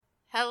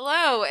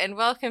Hello, and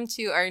welcome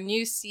to our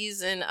new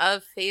season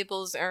of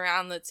Fables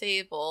Around the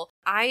Table.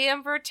 I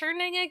am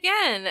returning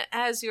again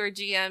as your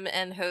GM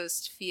and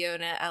host,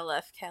 Fiona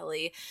L.F.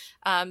 Kelly.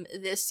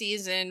 This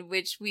season,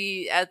 which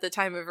we, at the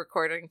time of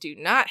recording, do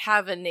not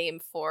have a name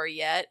for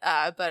yet,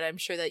 but I'm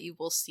sure that you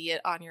will see it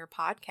on your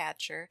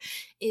podcatcher,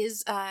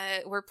 is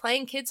we're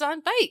playing Kids on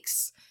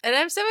Bikes. And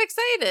I'm so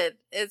excited.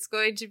 It's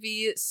going to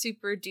be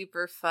super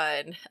duper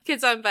fun.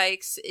 Kids on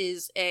Bikes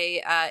is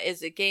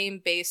a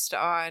game based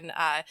on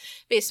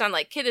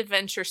like kid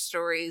adventure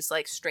stories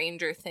like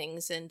Stranger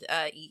Things and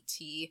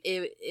E.T.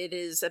 It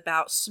is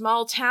about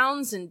small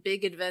towns and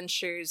big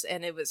adventures,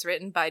 and it was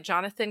written by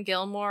Jonathan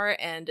Gilmour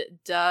and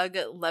Doug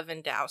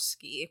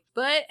Lewandowski.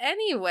 But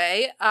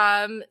anyway,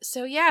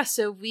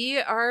 so we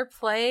are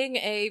playing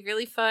a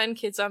really fun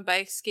Kids on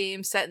Bikes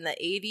game set in the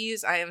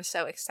 80s. I am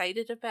so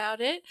excited about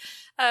it.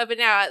 But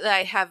now that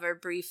I have a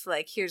brief,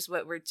 here's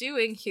what we're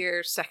doing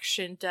here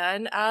section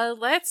done,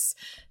 let's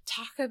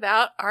talk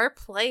about our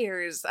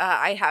players.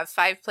 I have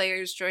 5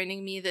 players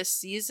joining me this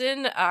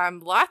season.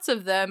 Lots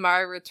of them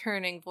are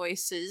returning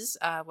voices.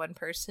 One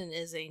person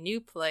is a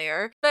new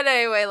player. But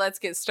anyway, let's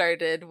get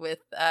started with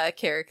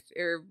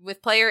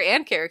player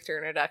and character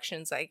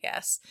introductions, I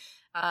guess.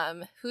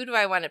 Who do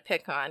I want to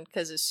pick on?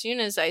 Because as soon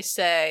as I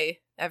say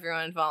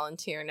everyone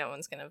volunteer, no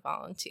one's going to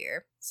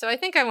volunteer. So I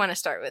think I want to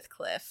start with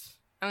Cliff.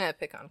 I'm going to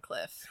pick on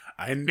Cliff.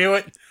 I knew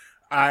it.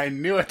 I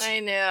knew Cliff you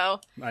were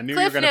going to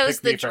pick me knows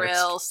the first.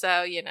 drill,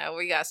 so,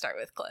 we got to start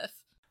with Cliff.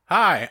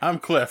 Hi, I'm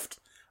Cliff.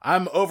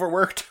 I'm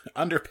overworked,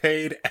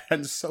 underpaid,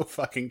 and so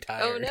fucking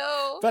tired. Oh,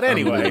 no. But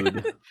anyway.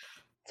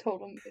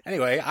 Total.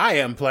 Anyway, I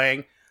am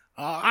playing.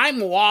 I'm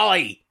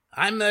Wally.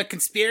 I'm a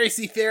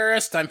conspiracy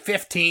theorist. I'm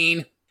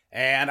 15.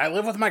 And I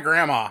live with my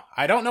grandma.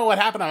 I don't know what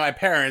happened to my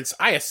parents.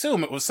 I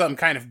assume it was some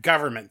kind of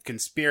government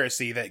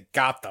conspiracy that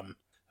got them.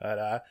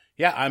 But,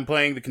 I'm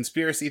playing the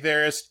conspiracy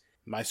theorist.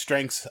 My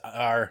strengths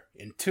are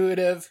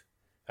intuitive.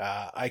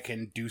 I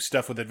can do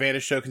stuff with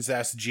advantage tokens to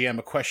ask the GM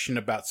a question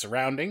about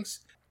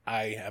surroundings.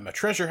 I am a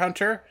treasure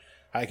hunter.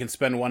 I can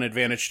spend 1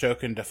 advantage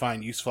token to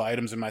find useful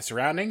items in my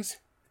surroundings.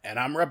 And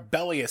I'm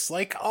rebellious,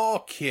 like all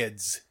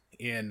kids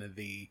in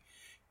the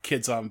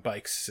Kids on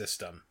Bikes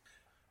system.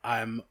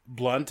 I'm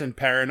blunt and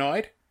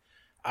paranoid.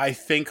 I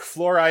think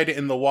fluoride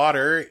in the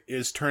water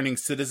is turning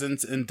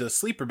citizens into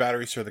sleeper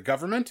batteries for the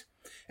government.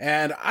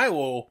 And I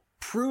will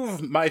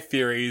prove my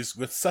theories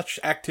with such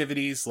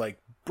activities like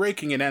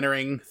breaking and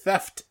entering,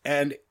 theft,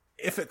 and,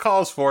 if it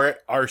calls for it,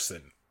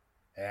 arson.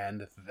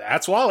 And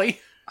that's Wally.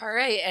 All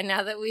right, and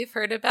now that we've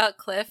heard about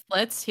Cliff,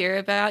 let's hear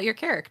about your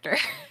character.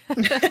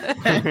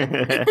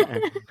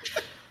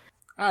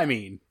 I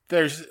mean,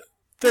 there's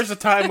a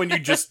time when you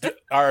just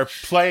are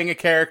playing a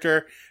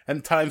character,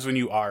 and times when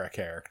you are a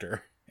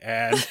character.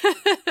 And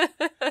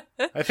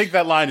I think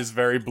that line is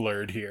very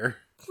blurred here.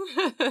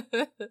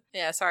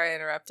 Yeah, sorry I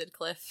interrupted,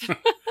 Cliff.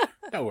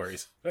 No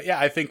worries. But yeah,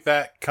 I think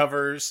that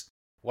covers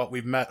what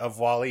we've met of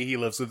Wally. He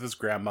lives with his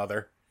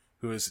grandmother,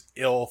 who is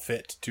ill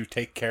fit to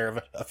take care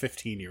of a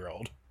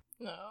 15-year-old.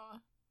 Oh.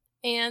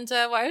 And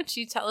why don't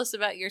you tell us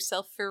about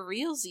yourself for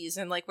realsies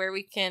and where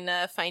we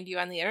can find you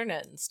on the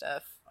internet and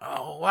stuff?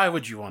 Oh, why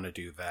would you want to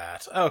do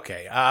that?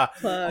 Okay,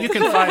 you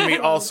can find me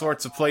all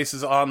sorts of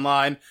places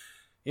online.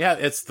 Yeah,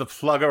 it's the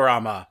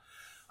Plugorama.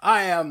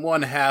 I am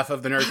one half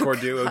of the Nerdcore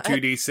duo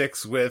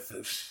 2D6 with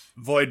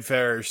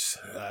Voidfare's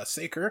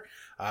Saker.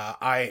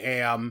 I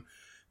am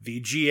the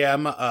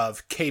GM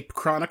of Cape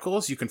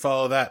Chronicles. You can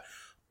follow that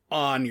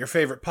on your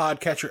favorite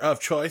podcatcher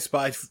of choice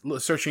by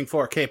searching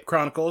for Cape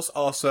Chronicles.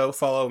 Also,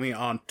 follow me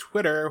on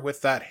Twitter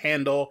with that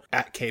handle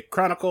at Cape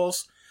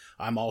Chronicles.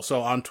 I'm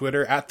also on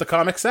Twitter at The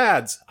Comics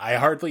Ads. I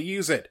hardly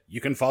use it.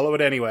 You can follow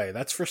it anyway.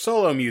 That's for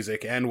solo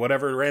music and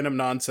whatever random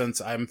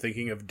nonsense I'm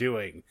thinking of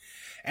doing.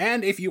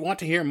 And if you want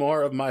to hear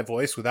more of my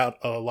voice without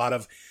a lot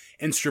of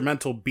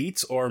instrumental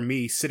beats or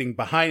me sitting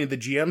behind the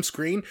GM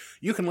screen,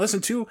 you can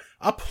listen to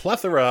a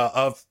plethora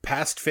of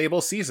past Fable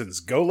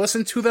seasons. Go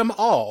listen to them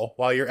all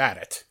while you're at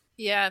it.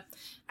 Yeah,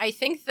 I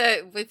think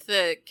that with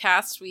the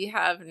cast we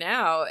have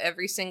now,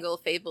 every single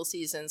Fable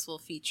seasons will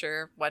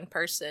feature one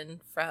person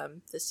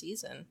from the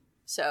season.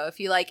 So if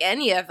you like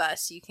any of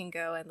us, you can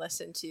go and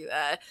listen to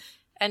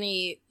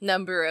any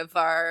number of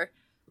our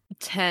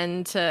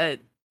 10 to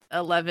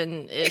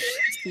 11-ish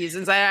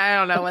seasons. I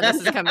don't know when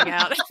this is coming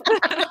out.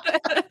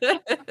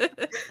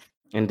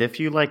 And if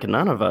you like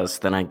none of us,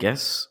 then I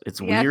guess it's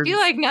weird. If you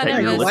like none that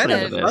of you're us, listening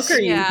why to the this. fuck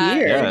are you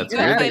here? Yeah, it's you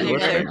weird can that find you're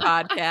another listening.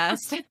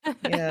 podcast.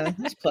 Yeah,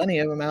 there's plenty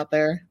of them out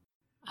there.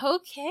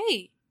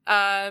 Okay.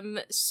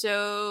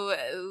 So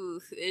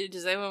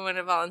does anyone want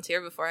to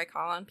volunteer before I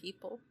call on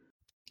people?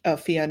 Oh,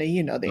 Fiona,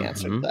 you know the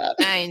answer to that.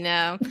 I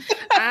know.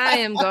 I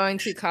am going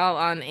to call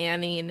on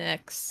Annie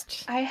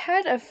next. I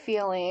had a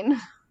feeling.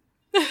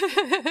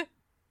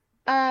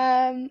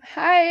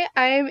 Hi,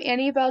 I'm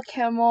Annie Bell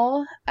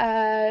Kimmel.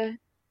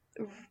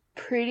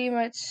 Pretty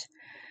much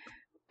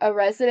a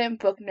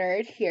resident book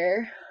nerd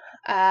here.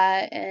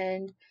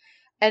 And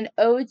an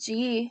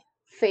OG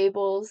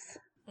Fables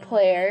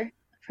player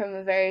from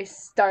the very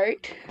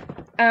start.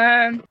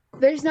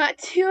 There's not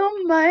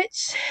too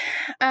much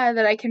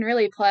that I can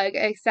really plug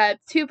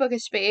except Two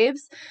Bookish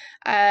Babes,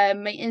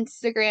 my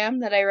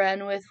Instagram that I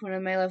run with one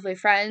of my lovely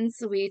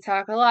friends. We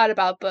talk a lot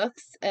about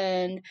books,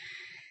 and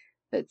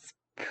that's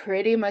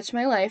pretty much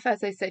my life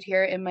as I sit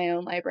here in my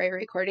own library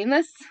recording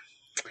this.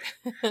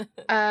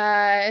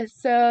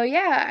 So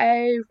yeah,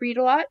 I read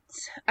a lot,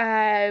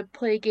 I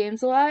play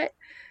games a lot,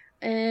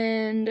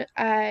 and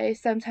I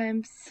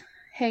sometimes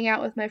hang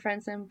out with my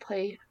friends and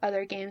play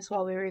other games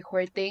while we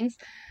record things.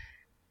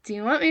 Do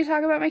you want me to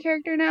talk about my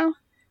character now?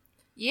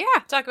 Yeah,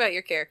 talk about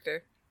your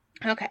character.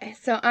 Okay,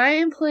 so I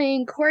am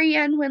playing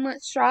Corianne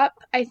Winletstrop.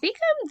 I think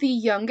I'm the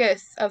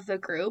youngest of the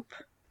group.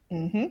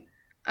 Mm-hmm.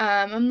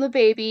 I'm the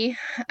baby,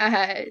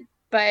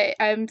 but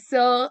I'm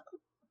still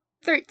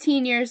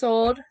 13 years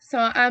old, so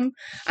I'm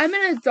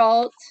an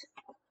adult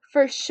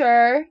for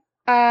sure.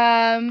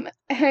 I'm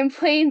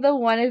playing the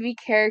wannabe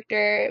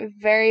character,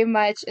 very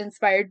much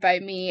inspired by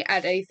me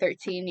at a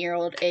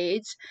 13-year-old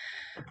age.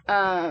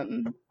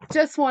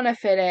 Just want to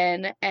fit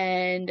in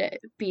and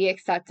be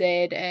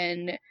accepted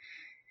and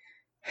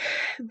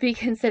be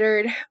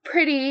considered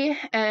pretty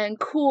and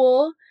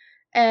cool,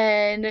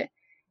 and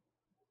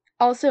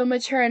also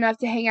mature enough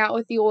to hang out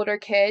with the older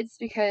kids,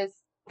 because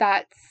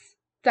that's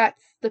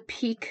the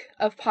peak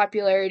of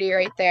popularity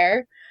right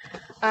there.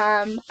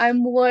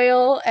 I'm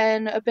loyal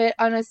and a bit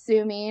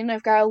unassuming.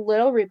 I've got a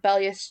little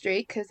rebellious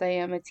streak because I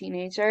am a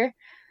teenager.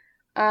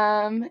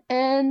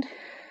 And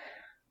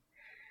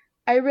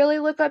I really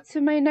look up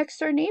to my next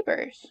door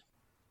neighbors,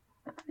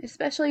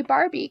 especially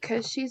Barbie,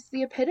 because she's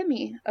the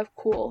epitome of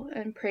cool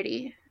and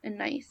pretty and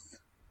nice,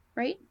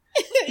 right?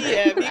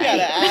 Yeah, you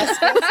gotta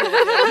ask.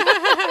 Absolutely.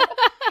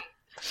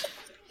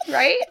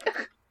 Right?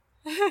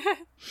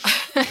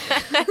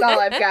 That's all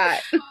I've got.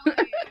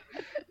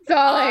 That's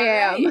all I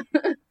am.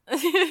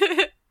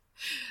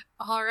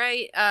 All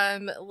right,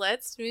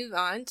 let's move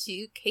on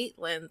to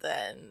Caitlin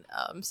then,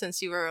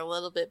 since you were a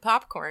little bit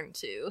popcorn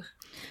too.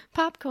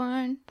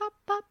 Popcorn, pop,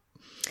 pop.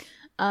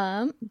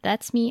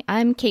 That's me.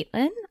 I'm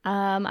Caitlin.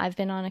 I've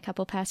been on a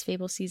couple past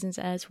Fable seasons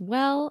as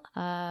well.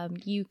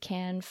 You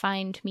can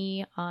find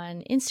me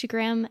on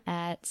Instagram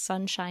at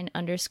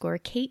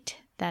sunshine_Kate.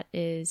 That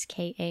is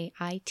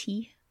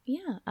Kait.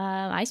 Yeah,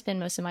 I spend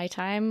most of my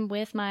time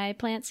with my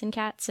plants and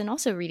cats, and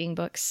also reading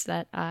books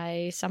that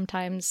I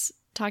sometimes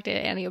talk to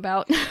Annie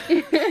about.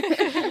 Yeah,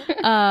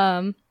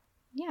 I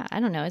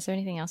don't know. Is there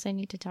anything else I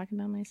need to talk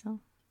about myself?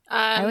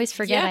 I always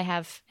forget I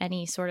have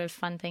any sort of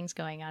fun things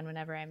going on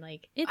whenever I'm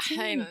like, it's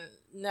me.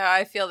 No,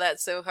 I feel that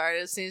so hard.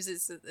 As soon as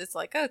it's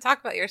like, oh, talk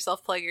about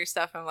yourself, plug your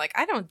stuff. I'm like,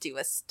 I don't do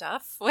a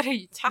stuff. What are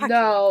you talking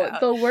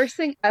about? No, the worst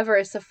thing ever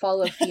is to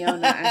follow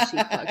Fiona as she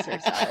plugs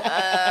herself.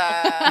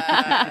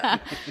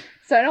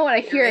 So I don't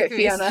want to hear it,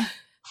 Fiona.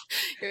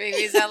 You're making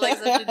me sound like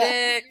such a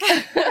dick.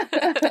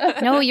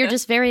 No, you're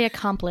just very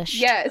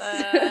accomplished. Yes.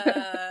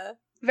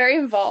 Very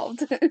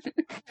involved.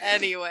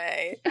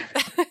 Anyway.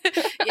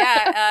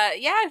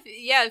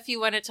 If you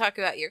want to talk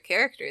about your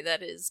character,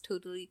 that is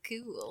totally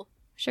cool.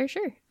 Sure.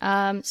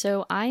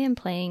 So I am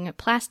playing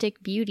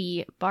Plastic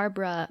Beauty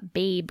Barbara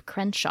Babe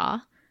Crenshaw.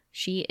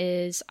 She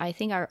is, I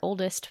think, our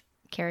oldest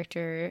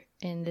character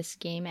in this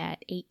game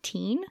at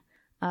 18.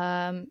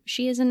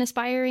 She is an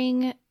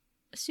aspiring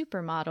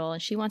supermodel,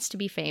 and she wants to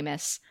be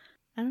famous.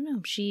 I don't know.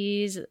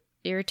 She's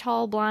your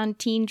tall, blonde,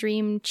 teen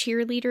dream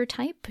cheerleader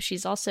type.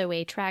 She's also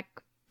a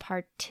track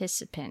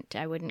participant.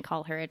 I wouldn't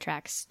call her a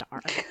track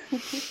star.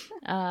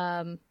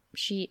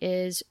 She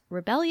is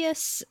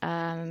rebellious,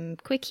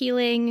 quick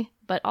healing,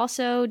 but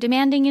also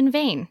demanding and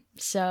vain.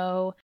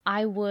 So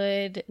I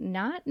would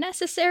not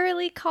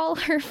necessarily call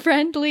her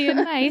friendly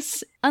and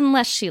nice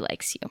unless she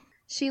likes you.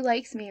 She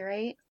likes me,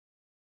 right?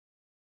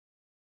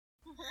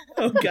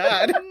 Oh,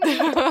 God.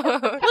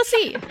 We'll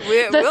see.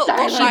 We'll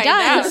find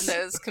out does.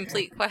 those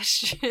complete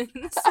questions.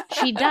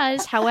 She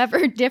does,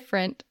 however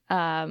different.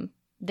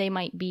 They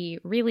might be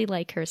really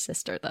like her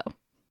sister, though.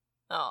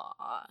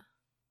 Aw.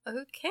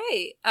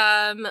 Okay.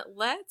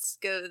 Let's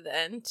go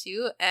then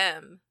to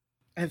M.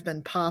 I've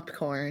been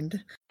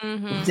popcorned.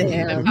 Mm-hmm.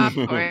 Damn.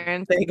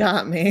 Popcorn. They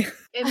got me.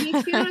 It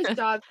makes Fiona's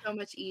job so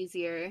much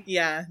easier.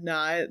 Yeah,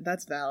 no,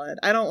 that's valid.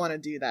 I don't want to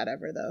do that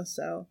ever, though,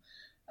 so...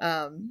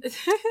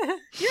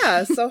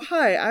 yeah, so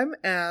hi, I'm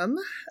Em.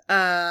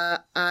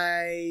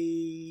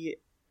 I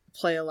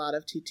play a lot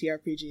of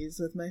TTRPGs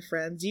with my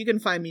friends. You can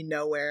find me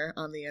nowhere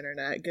on the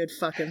internet. Good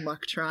fucking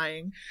luck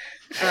trying.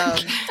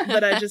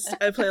 But I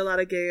play a lot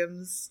of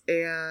games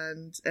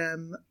and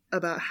am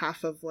about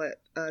half of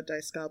what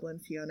Dice Goblin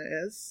Fiona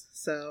is.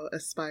 So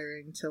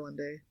aspiring to one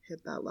day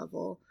hit that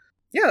level.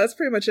 Yeah, that's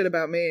pretty much it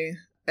about me.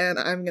 And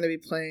I'm going to be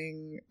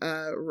playing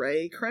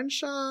Ray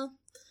Crenshaw.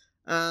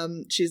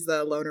 She's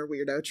the loner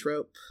weirdo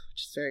trope,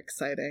 which is very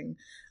exciting.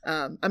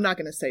 I'm not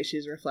going to say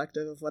she's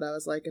reflective of what I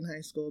was like in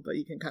high school, but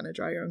you can kind of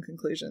draw your own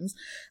conclusions.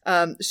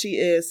 She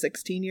is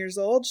 16 years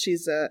old.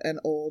 She's an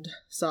old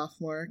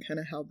sophomore, kind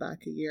of held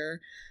back a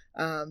year.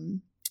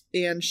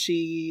 And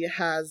she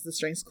has the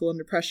strengths cool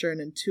under pressure and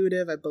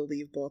intuitive, I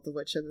believe both of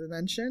which have been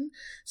mentioned.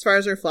 As far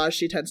as her flaws,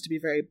 she tends to be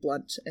very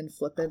blunt and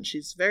flippant.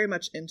 She's very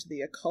much into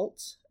the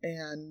occult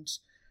and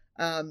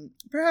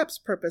perhaps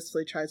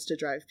purposefully tries to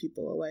drive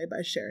people away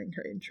by sharing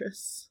her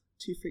interests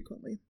too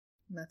frequently.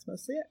 And that's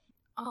mostly it.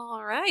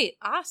 All right,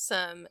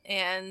 awesome.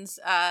 And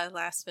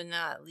last but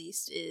not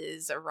least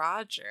is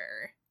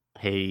Roger.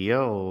 Hey,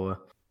 yo.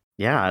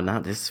 Yeah,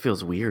 this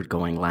feels weird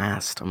going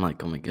last. I'm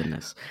like, oh my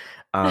goodness.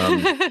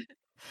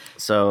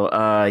 So,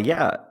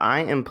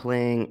 I am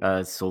playing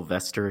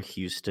Sylvester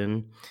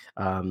Houston.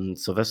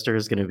 Sylvester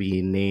is going to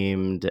be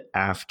named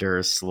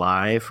after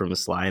Sly from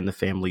Sly and the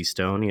Family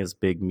Stone. He has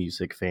big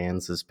music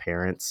fans, his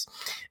parents,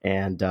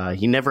 and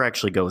he never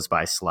actually goes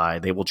by Sly.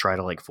 They will try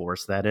to like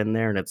force that in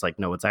there, and it's like,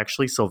 no, it's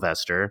actually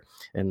Sylvester,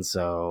 and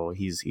so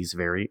he's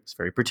very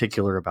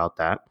particular about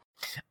that.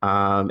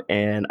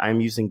 And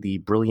I'm using the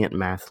brilliant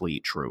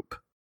mathlete trope.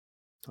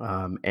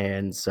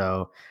 And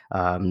so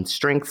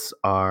strengths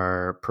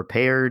are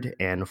prepared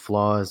and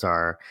flaws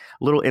are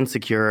a little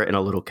insecure and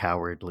a little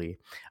cowardly.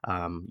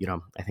 I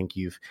think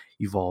you've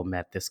all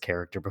met this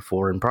character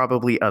before and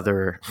probably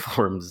other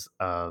forms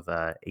of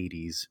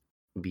 80s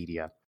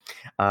media.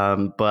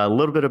 But a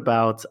little bit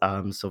about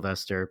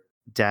Sylvester.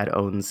 Dad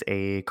owns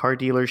a car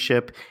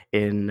dealership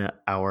in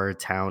our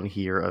town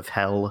here of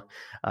Hell,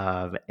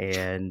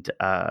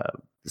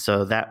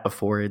 so that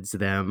affords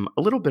them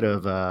a little bit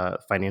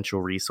of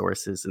financial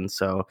resources. And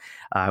so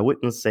I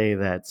wouldn't say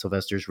that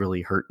Sylvester's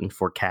really hurting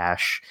for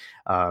cash.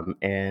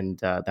 And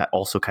that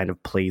also kind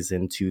of plays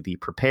into the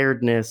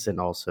preparedness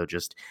and also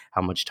just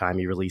how much time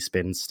he really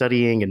spends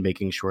studying and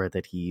making sure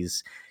that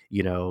he's,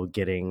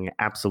 getting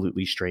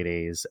absolutely straight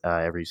A's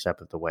every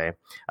step of the way.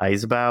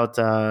 He's about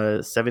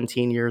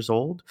 17 years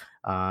old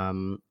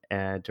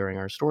during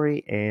our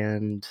story.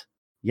 And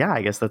yeah,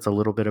 I guess that's a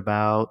little bit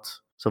about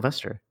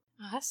Sylvester.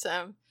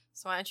 Awesome.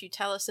 So why don't you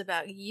tell us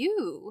about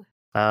you?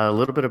 A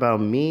little bit about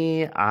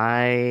me.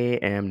 I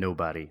am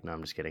nobody. No,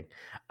 I'm just kidding.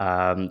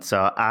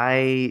 So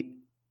I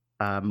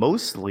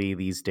mostly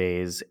these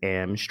days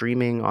am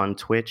streaming on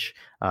Twitch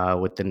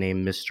with the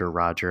name Mr.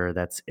 Roger.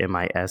 That's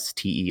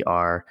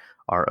MisterRodger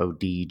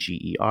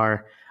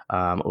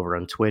over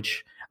on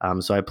Twitch.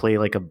 So I play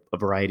like a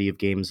variety of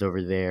games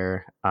over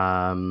there,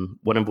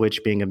 one of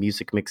which being a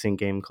music mixing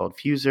game called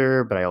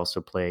Fuser, but I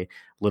also play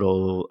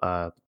little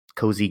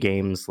cozy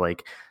games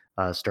like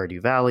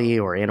Stardew Valley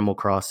or Animal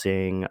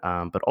Crossing,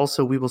 but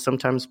also we will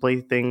sometimes play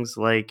things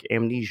like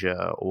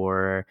Amnesia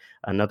or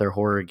another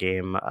horror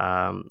game.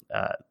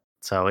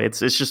 So it's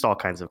just all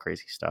kinds of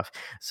crazy stuff.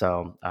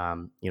 So,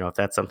 if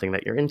that's something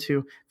that you're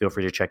into, feel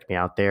free to check me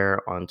out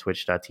there on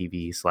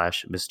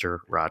twitch.tv/Mr.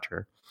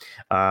 Roger.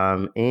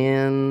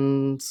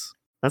 And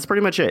that's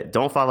pretty much it.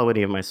 Don't follow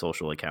any of my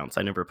social accounts.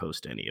 I never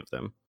post any of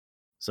them.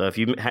 So if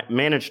you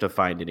manage to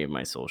find any of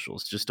my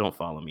socials, just don't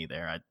follow me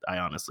there. I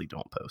honestly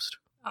don't post.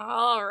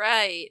 All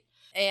right.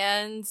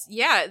 And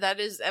yeah, that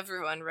is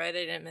everyone, right?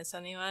 I didn't miss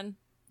anyone.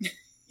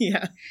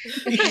 Yeah.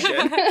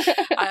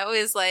 I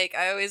always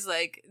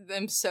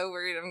I'm so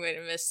worried I'm going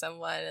to miss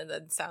someone and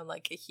then sound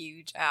like a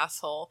huge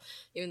asshole,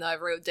 even though I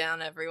wrote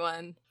down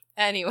everyone.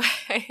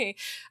 Anyway,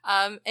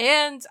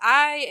 and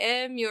I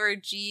am your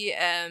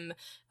GM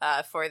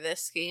for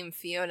this game,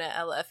 Fiona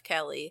L.F.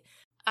 Kelly.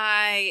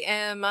 I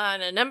am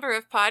on a number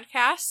of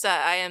podcasts.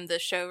 I am the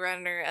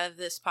showrunner of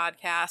this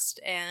podcast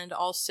and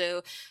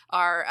also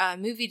our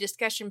movie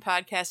discussion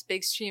podcast,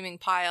 Big Streaming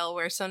Pile,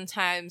 where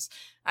sometimes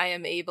I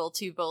am able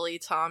to bully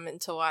Tom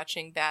into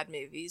watching bad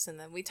movies and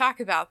then we talk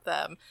about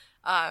them.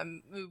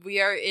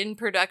 We are in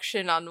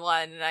production on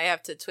one and I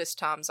have to twist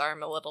Tom's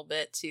arm a little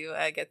bit to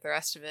get the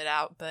rest of it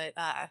out, but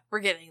we're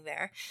getting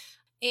there.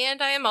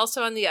 And I am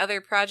also on the other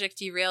Project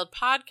Derailed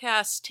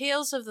podcast,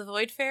 Tales of the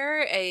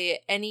Voidfarer, a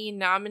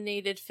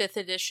ENnie-nominated 5th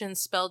edition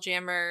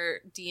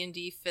Spelljammer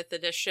D&D 5th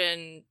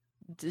edition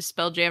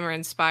Spelljammer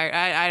inspired.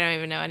 I don't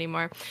even know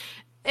anymore.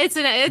 It's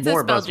a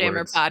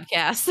Spelljammer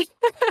podcast.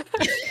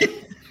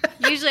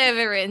 Usually I have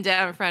it written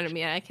down in front of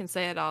me and I can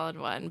say it all in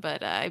one,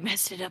 but I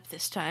messed it up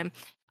this time.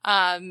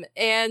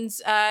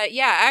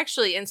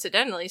 Actually,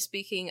 incidentally,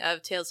 speaking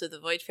of Tales of the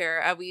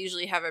Voidfarer, we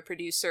usually have a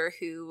producer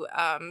who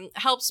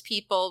helps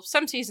people.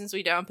 Some seasons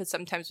we don't, but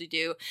sometimes we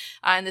do.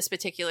 In this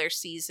particular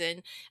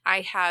season,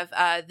 I have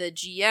the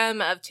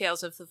GM of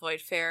Tales of the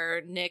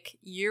Voidfarer, Nick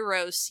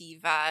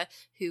Eurosiva,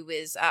 who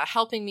is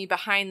helping me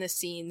behind the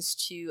scenes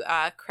to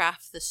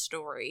craft the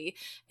story.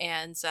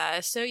 And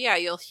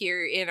you'll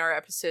hear in our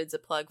episodes a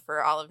plug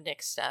for all of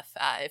Nick's stuff.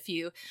 If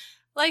you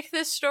like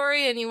this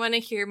story and you want to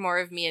hear more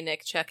of me and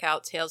Nick, check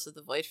out Tales of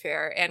the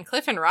Voidfarer. And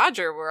Cliff and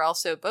Roger were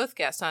also both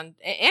guests on,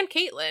 and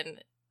Caitlin,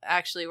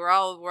 actually, we're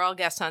all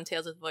guests on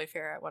Tales of the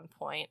Voidfarer at one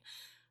point.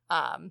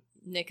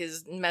 Nick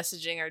is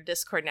messaging our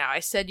Discord now.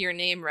 I said your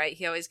name right.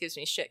 He always gives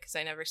me shit because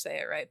I never say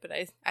it right, but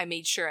I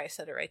made sure I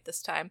said it right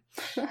this time.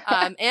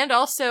 And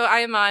also I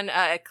am on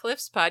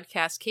Cliff's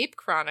podcast, Cape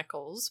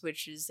Chronicles,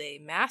 which is a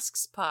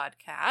Masks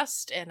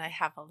podcast, and I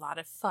have a lot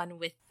of fun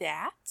with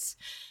that.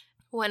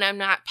 When I'm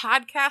not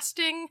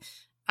podcasting,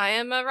 I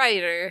am a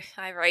writer.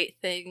 I write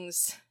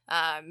things.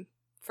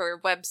 for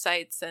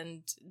websites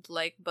and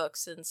like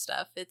books and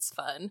stuff. It's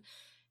fun.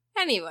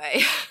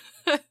 Anyway.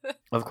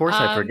 Of course,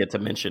 I forget to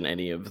mention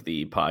any of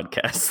the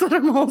podcasts that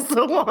I'm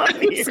also on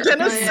here.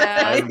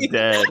 I'm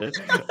dead.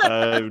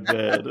 I'm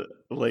dead.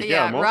 Like,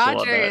 I'm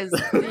Roger is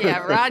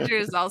Roger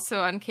is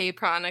also on K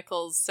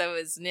Chronicles. So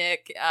is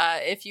Nick.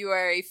 If you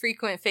are a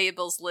frequent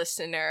Fables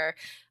listener,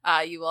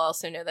 you will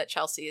also know that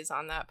Chelsea is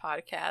on that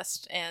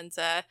podcast. And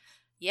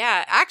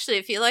actually,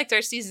 if you liked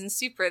our season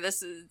super,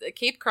 this is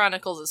Cape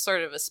Chronicles is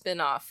sort of a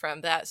spin-off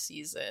from that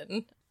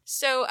season.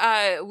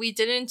 So we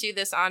didn't do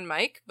this on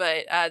mic,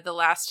 but the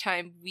last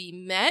time we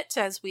met,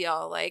 as we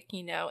all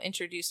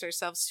introduced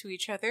ourselves to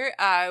each other,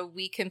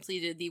 we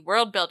completed the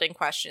world building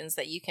questions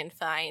that you can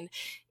find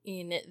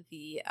in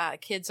the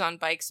Kids on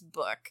Bikes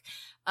book.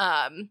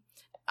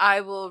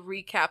 I will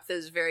recap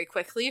those very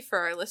quickly for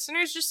our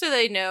listeners, just so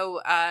they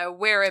know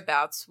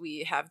whereabouts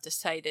we have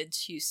decided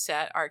to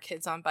set our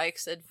Kids on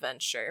Bikes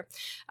adventure.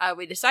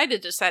 We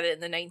decided to set it in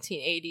the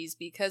 1980s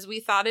because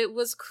we thought it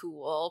was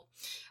cool.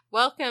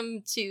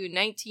 Welcome to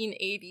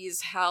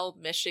 1980s Hell,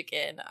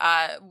 Michigan.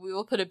 We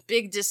will put a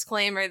big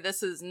disclaimer.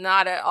 This is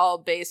not at all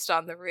based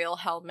on the real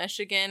Hell,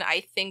 Michigan.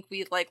 I think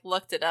we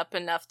looked it up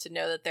enough to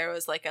know that there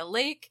was a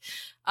lake.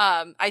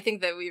 I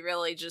think that we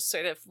really just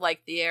sort of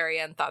liked the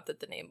area and thought that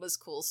the name was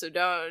cool. So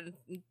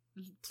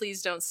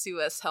please don't sue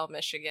us, Hell,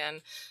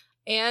 Michigan.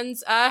 And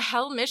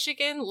Hell,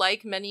 Michigan,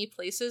 like many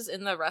places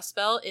in the Rust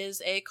Belt,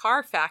 is a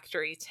car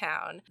factory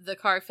town. The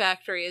car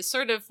factory is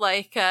sort of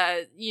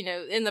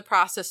in the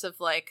process of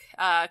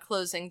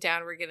closing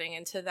down. We're getting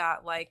into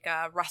that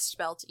Rust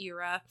Belt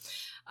era.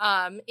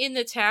 In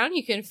the town,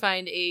 you can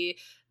find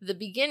the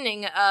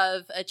beginning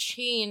of a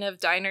chain of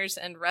diners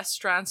and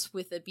restaurants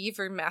with a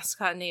beaver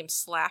mascot named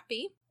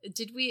Slappy.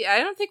 I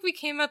don't think we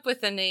came up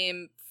with a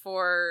name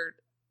for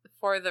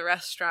the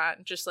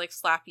restaurant, just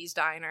Slappy's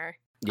Diner.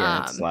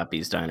 Yeah, it's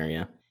Slappy's Diner,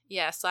 yeah.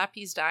 Yeah,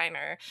 Slappy's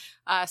Diner.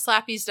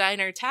 Slappy's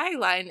Diner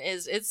tagline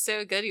is, "It's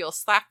so good you'll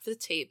slap the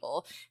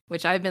table,"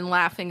 which I've been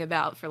laughing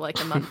about for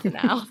a month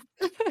now.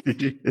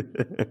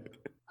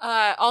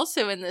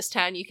 Also in this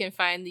town, you can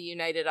find the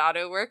United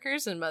Auto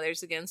Workers and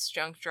Mothers Against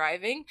Drunk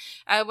Driving.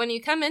 When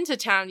you come into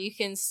town, you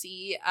can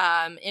see,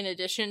 in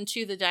addition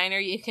to the diner,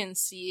 you can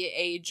see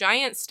a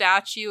giant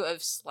statue of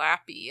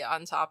Slappy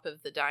on top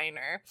of the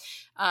diner.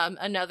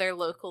 Another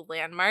local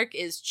landmark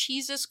is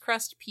Cheese's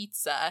Crust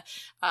Pizza.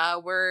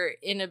 We're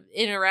in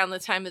around the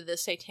time of the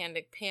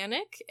Satanic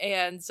Panic,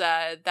 and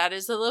that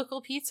is a local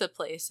pizza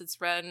place.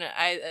 It's run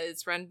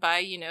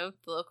by, the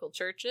local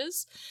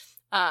churches.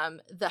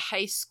 The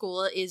high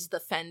school is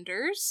the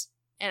Fenders,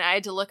 and I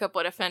had to look up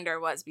what a Fender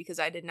was because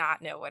I did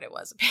not know what it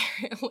was,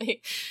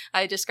 apparently.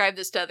 I described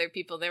this to other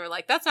people. They were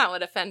like, that's not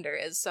what a Fender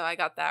is, so I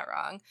got that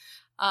wrong.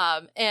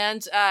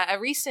 And a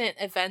recent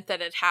event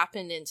that had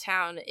happened in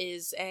town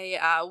is a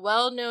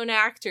well-known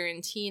actor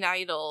in Teen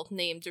Idol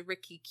named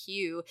Ricky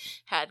Q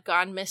had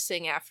gone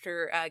missing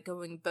after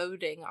going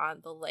boating on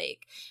the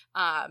lake.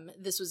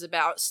 This was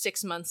about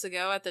 6 months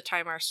ago at the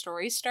time our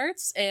story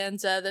starts, and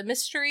the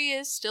mystery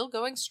is still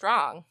going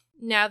strong.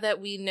 Now that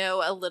we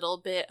know a little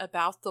bit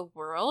about the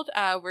world,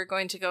 we're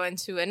going to go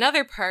into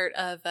another part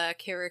of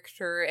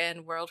character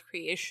and world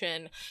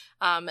creation,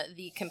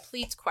 the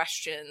complete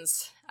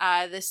questions.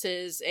 This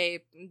is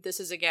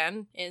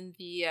again in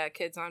the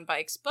Kids on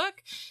Bikes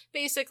book.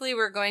 Basically,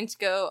 we're going to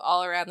go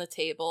all around the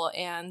table,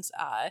 and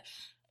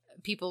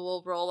people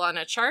will roll on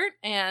a chart,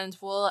 and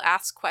we'll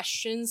ask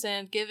questions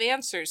and give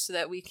answers so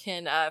that we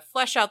can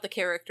flesh out the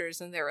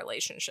characters and their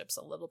relationships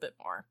a little bit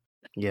more.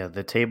 Yeah,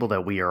 the table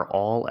that we are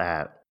all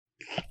at.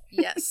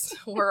 Yes,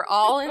 we're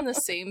all in the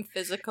same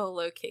physical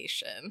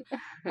location.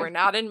 We're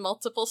not in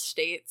multiple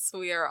states.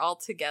 We are all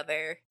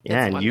together.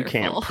 Yeah, and you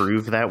can't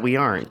prove that we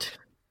aren't.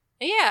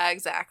 Yeah,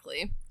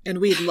 exactly. And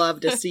we'd love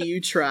to see you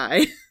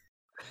try.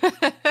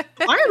 Why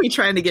are we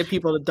trying to get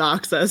people to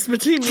dox us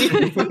between me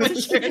and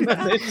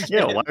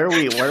Yeah, why are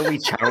we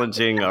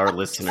challenging our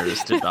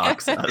listeners to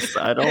dox us?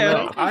 I don't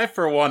know. I,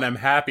 for one, am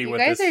happy with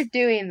this. You guys are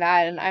doing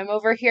that, and I'm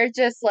over here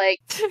just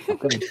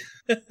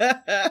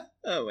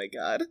oh my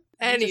god.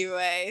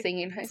 Anyway. Just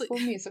singing High School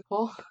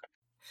Musical.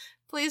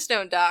 Please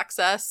don't dox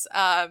us.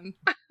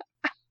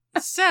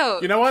 So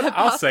you know what?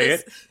 I'll say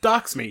it.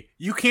 Dox me.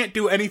 You can't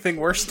do anything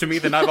worse to me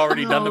than I've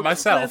already done to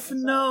myself.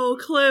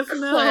 Cliff,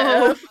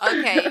 no.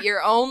 Okay,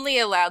 you're only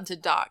allowed to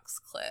dox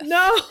Cliff.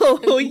 No,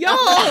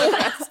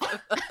 y'all.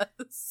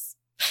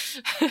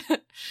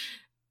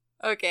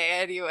 Okay,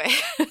 anyway.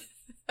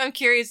 I'm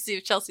curious to see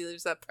if Chelsea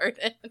leaves that part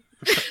in.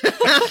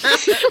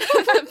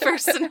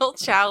 Personal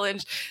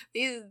challenge.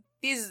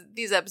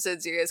 These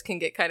episode series can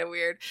get kind of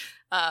weird.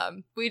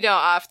 We don't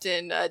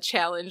often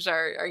challenge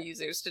our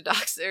users to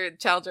dox, or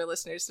challenge our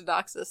listeners to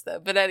dox us, though.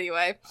 But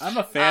anyway, I'm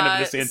a fan of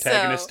this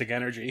antagonistic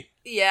energy.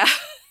 Yeah,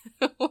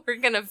 we're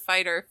gonna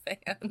fight our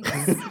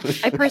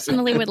fans. I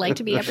personally would like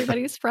to be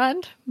everybody's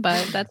friend,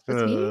 but that's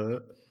just me.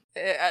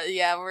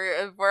 Yeah,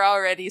 we're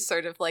already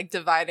sort of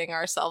dividing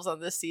ourselves on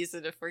this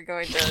season if we're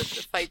going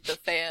to fight the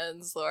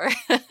fans or.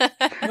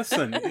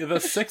 Listen, the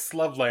sixth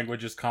love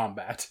language is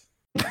combat.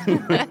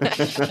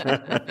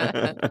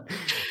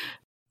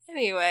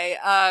 Anyway,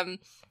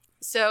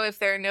 so if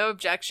there are no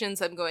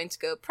objections, I'm going to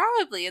go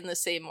probably in the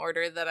same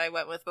order that I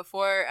went with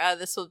before.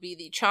 This will be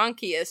the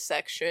chonkiest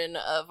section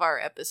of our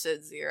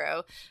episode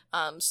 0.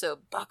 So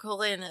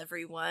buckle in,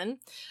 everyone.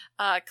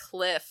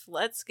 Cliff,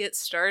 let's get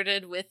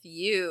started with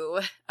you.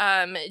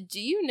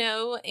 Do you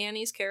know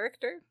Annie's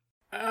character?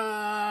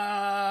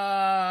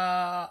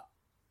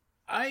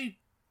 I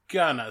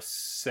gonna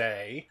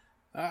say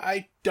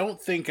I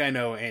don't think I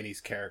know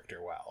Annie's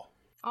character well.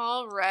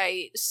 All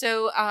right.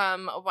 So,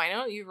 why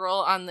don't you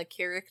roll on the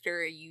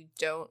character you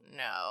don't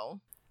know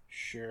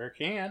Sure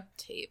can.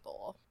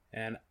 table?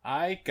 And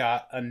I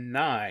got a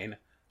 9.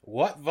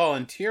 What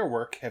volunteer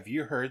work have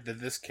you heard that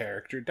this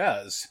character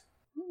does?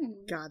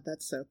 God,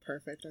 that's so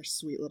perfect. Our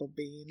sweet little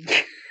bean.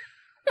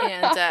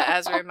 And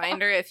as a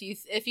reminder, if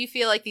you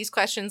feel like these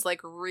questions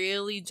like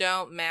really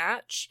don't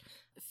match,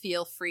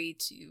 feel free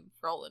to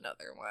roll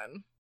another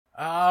one.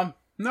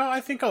 No,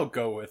 I think I'll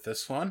go with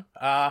this one.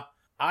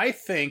 I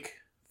think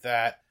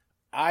that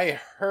I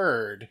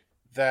heard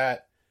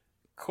that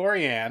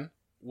Corianne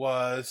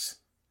was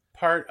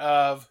part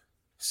of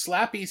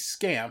Slappy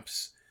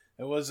Scamps.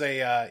 It was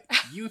a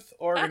youth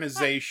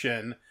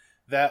organization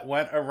that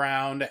went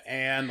around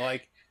and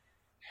like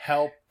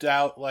helped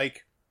out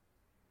like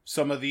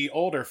some of the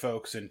older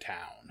folks in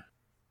town,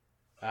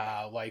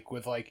 like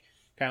with like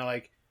kind of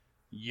like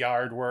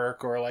yard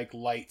work or like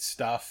light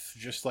stuff,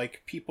 just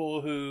like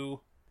people who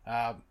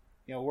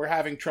we're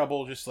having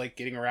trouble just like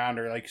getting around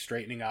or like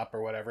straightening up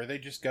or whatever. They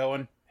just go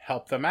and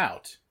help them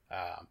out.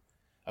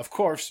 Of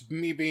course,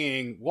 me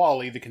being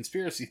Wally, the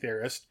conspiracy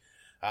theorist,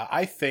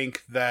 I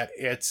think that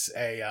it's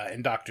a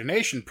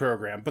indoctrination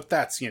program, but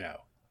that's, here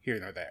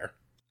nor there.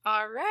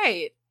 All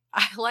right.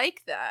 I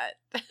like that.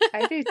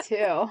 I do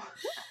too.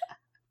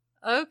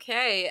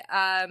 Okay.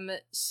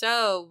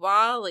 So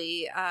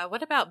Wally,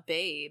 what about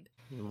Babe?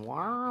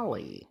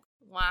 Wally.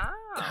 Wow.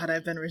 God,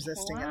 I've been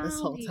resisting it this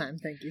whole Wowie. time.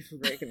 Thank you for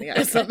breaking the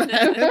ice on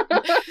that.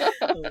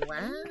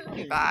 Wow.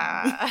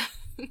 Bah.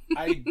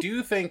 I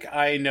do think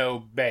I know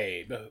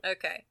Babe.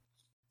 Okay.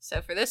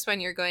 So for this one,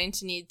 you're going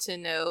to need to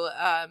know,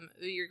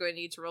 you're going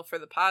to need to roll for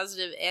the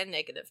positive and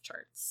negative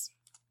charts.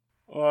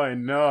 Oh,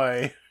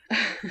 no.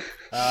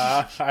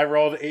 I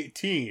rolled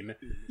 18.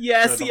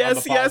 Yes, on the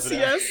yes, yes, positive.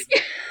 yes.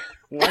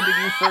 When did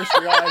you first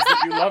realize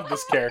that you loved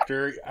this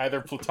character, either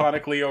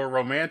platonically or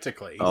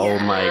romantically? Oh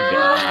my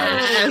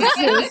gosh.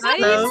 Yes, I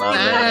so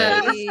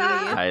love good. it.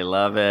 I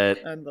love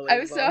it.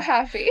 Unbelievable. I'm so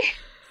happy.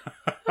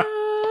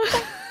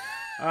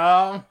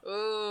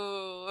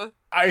 Ooh.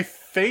 I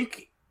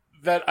think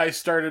that I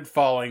started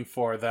falling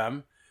for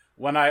them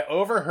when I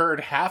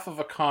overheard half of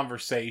a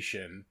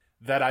conversation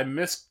that I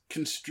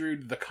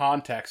misconstrued the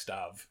context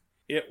of.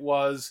 It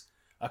was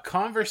a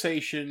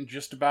conversation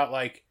just about,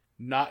 like,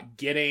 not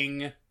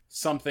getting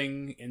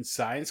something in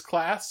science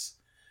class,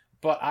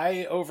 but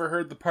I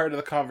overheard the part of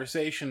the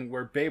conversation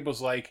where Babe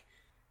was like,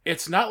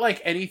 it's not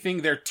like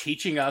anything they're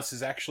teaching us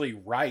is actually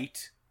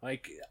right.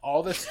 Like,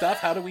 all this stuff,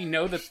 how do we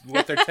know that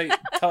what they're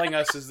telling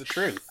us is the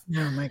truth?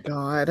 Oh my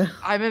god.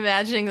 I'm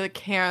imagining the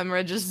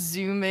camera just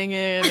zooming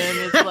in and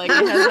it's like, it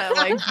has that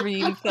like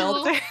green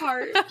filter.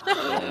 Oh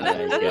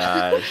my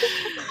gosh.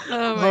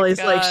 Oh my Molly's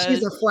gosh. like,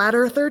 she's a flat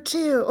earther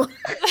too. Oh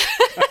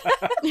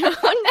no.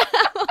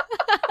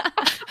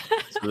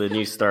 So then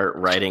you start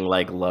writing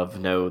like love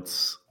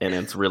notes, and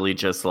it's really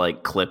just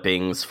like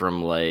clippings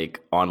from like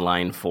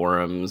online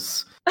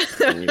forums,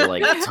 and you're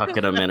like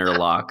tucking them in her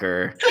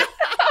locker.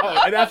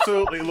 Oh, it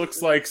absolutely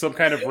looks like some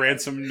kind of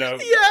ransom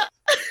note. Yeah.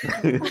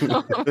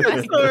 Oh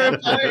That's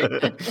horrifying.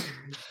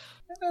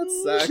 That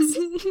sucks.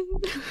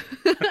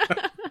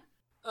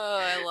 Oh,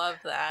 I love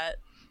that.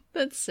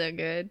 That's so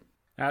good.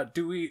 Now,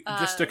 do we,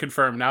 just to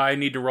confirm, now I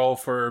need to roll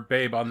for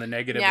Babe on the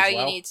negative Now as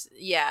well? you need to,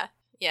 yeah,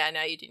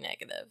 now you do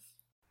negative.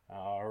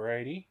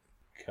 Alrighty.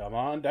 Come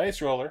on,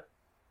 dice roller.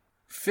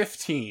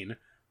 15.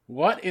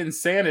 What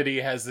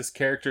insanity has this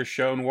character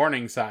shown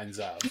warning signs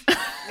of?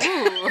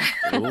 Ooh.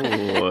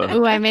 Ooh.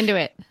 Ooh, I'm into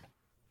it.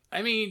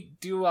 I mean,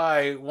 do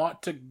I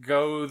want to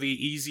go the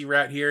easy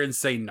route here and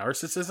say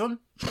narcissism?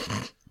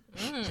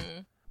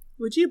 Mm.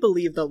 Would you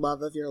believe the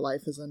love of your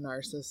life is a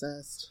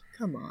narcissist?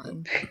 Come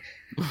on.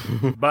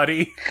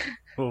 Buddy,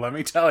 let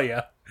me tell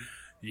you.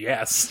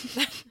 Yes.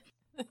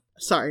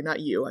 Sorry, not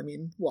you. I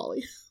mean,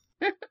 Wally.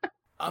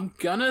 I'm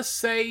gonna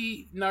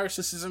say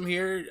narcissism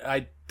here.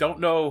 I don't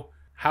know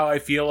how I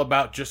feel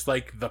about just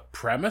like the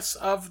premise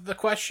of the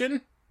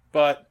question,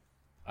 but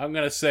I'm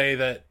gonna say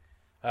that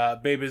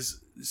Babe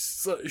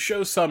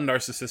shows some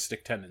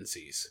narcissistic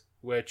tendencies,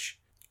 which,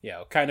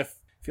 kind of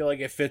feel like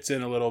it fits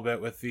in a little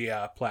bit with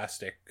the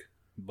plastic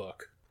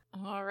book.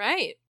 All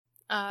right.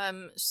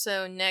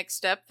 So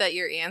next up that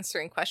you're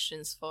answering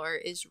questions for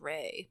is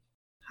Ray.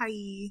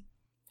 Hi.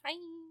 Hi.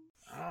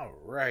 All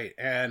right,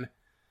 and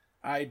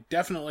I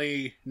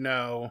definitely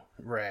know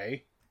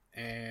Ray.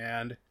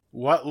 And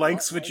what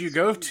lengths would you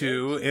go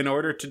to in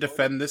order to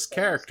defend this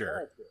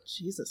character?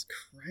 Jesus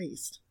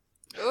Christ.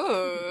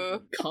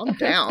 Ooh. Calm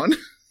down.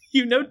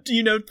 You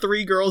know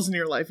 3 girls in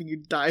your life and you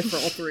die for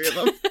all 3 of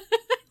them.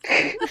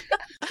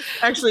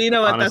 Actually, you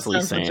know what? Honestly,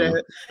 that sounds same.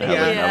 legit.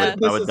 Yeah. I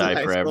This would is a die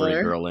high for every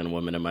schooler. girl and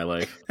woman in my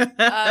life.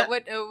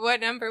 What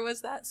number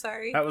was that?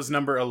 Sorry. That was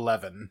number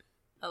 11.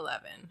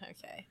 11.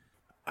 Okay.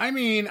 I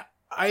mean,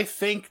 I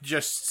think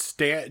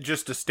just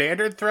a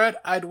standard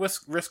threat, I'd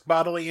risk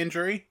bodily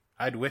injury.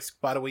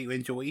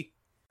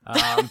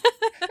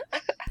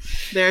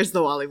 There's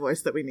the Wally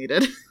voice that we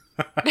needed.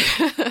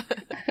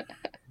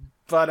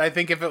 But I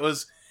think if it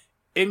was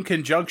in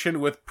conjunction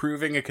with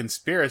proving a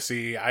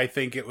conspiracy, I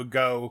think it would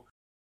go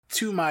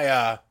to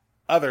my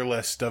other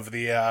list of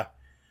the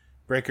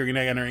breaking and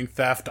entering,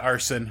 theft,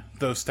 arson,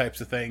 those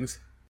types of things.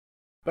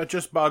 But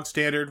just bog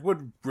standard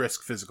would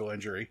risk physical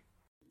injury.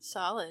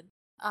 Solid.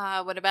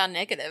 What about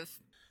negative?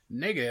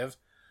 Negative,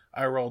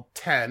 I rolled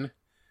 10.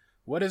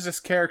 What is this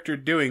character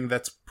doing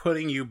that's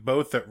putting you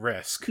both at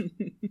risk?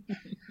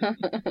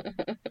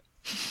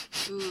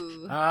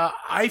 Ooh.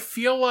 I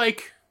feel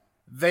like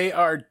they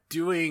are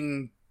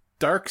doing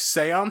dark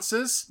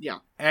seances. Yeah.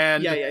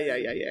 And Yeah.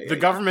 the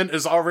government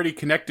is already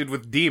connected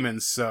with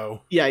demons,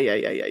 so... Yeah.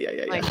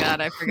 My God,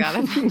 I forgot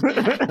about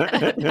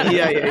that.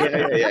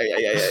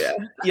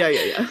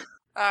 Yeah.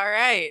 All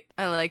right.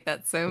 I like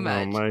that so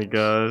much. Oh my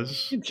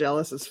gosh. I'm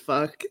jealous as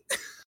fuck.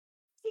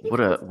 What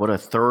a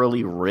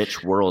thoroughly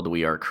rich world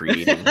we are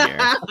creating here.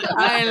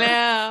 I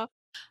know.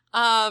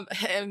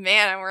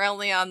 Man, we're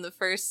only on the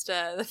first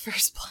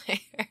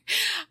player.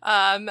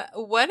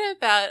 What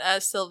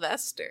about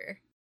Sylvester?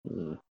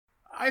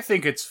 I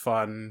think it's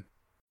fun.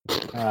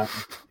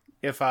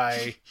 If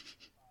I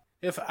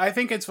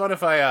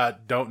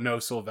don't know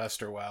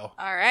Sylvester well.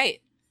 All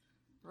right.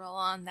 Roll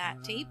on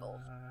that table.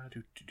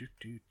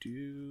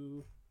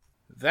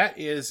 That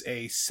is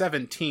a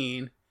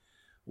 17.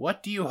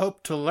 What do you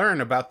hope to learn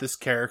about this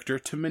character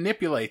to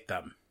manipulate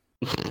them?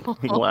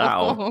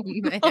 Wow. Oh,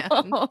 man.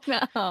 Oh,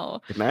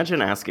 no.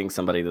 Imagine asking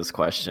somebody this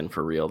question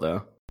for real,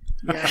 though.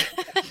 Yeah.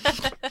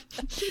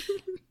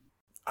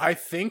 I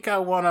think I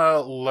want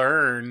to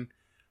learn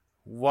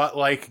what,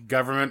 like,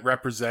 government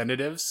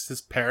representatives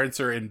his parents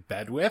are in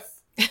bed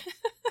with.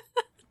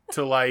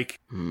 To, like,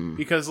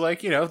 because,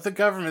 like, you know, the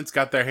government's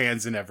got their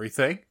hands in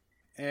everything.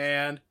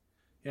 And,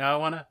 you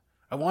know,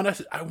 I want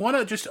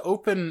to just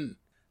open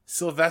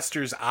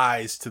Sylvester's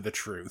eyes to the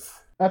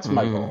truth. That's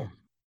my goal.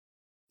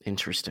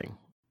 Interesting.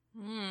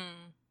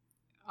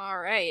 All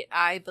right.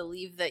 I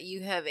believe that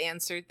you have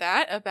answered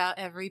that about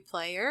every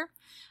player.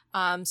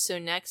 So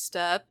next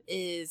up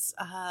is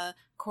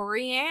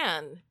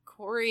Corianne.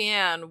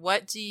 Corianne,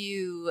 what do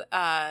you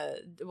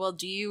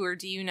do you or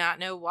do you not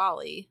know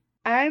Wally?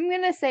 I'm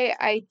gonna say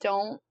I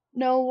don't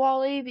know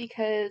Wally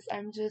because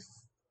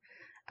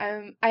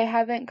I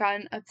haven't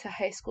gotten up to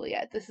high school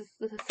yet. This is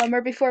the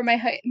summer before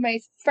my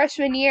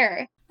freshman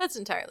year. That's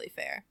entirely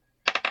fair.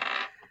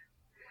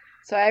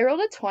 So I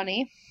rolled a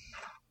 20.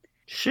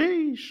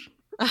 Sheesh.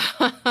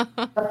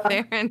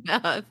 Fair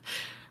enough.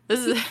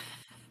 This is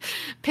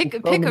pick a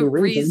many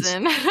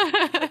reason.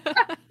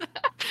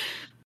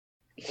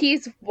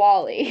 He's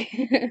Wally.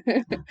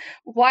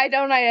 Why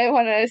don't I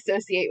want to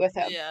associate with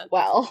him? Yeah.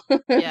 Well.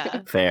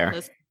 Yeah. Fair.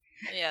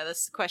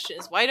 This question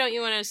is, why don't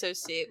you want to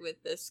associate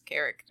with this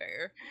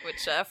character?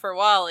 Which, for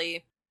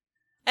Wally,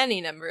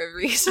 any number of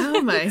reasons.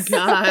 Oh my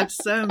god,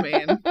 so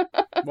mean.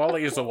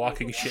 Wally is a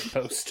walking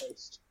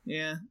shitpost.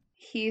 Yeah.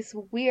 He's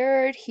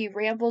weird. He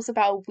rambles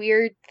about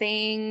weird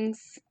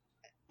things.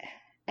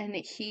 And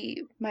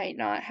he might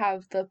not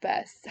have the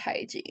best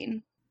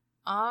hygiene.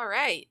 All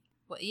right.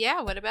 Well,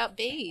 yeah, what about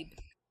Babe?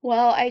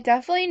 Well, I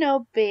definitely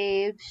know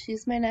Babe.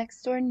 She's my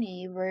next door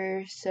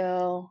neighbor,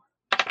 so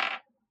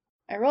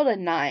I rolled a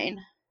 9.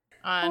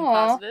 On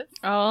Aw. positive?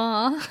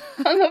 Oh.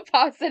 On the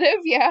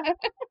positive, yeah.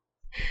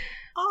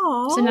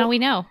 Oh. So now we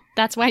know.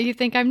 That's why you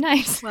think I'm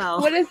nice.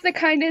 Well, What is the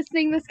kindest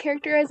thing this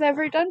character has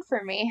ever done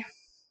for me?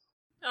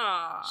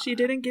 Aw. she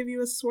didn't give you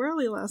a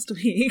swirly last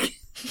week.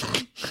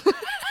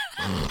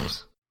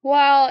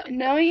 Well,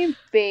 knowing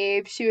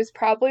Babe, she was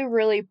probably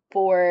really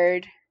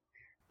bored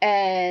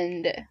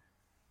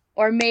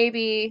or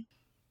maybe,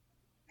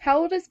 how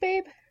old is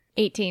Babe?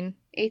 18.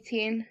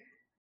 18.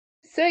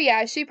 So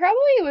yeah, she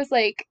probably was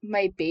like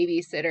my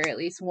babysitter at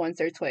least once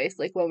or twice,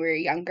 like when we were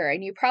younger,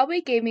 and you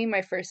probably gave me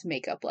my first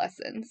makeup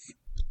lessons.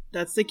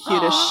 That's the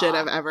cutest Aw. shit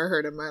I've ever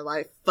heard in my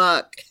life.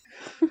 Fuck.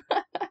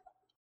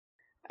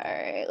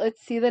 Alright,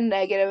 let's see the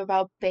negative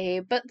about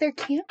Babe, but there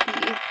can't be.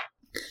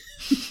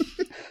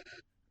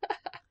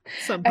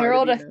 Some I part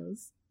rolled of a- you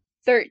knows.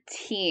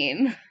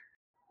 13.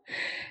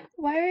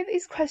 Why are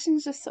these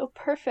questions just so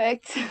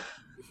perfect?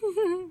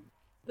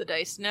 The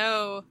dice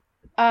know.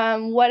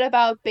 What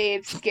about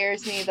Babe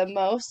scares me the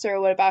most, or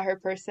what about her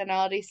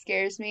personality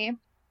scares me?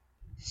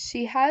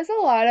 She has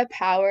a lot of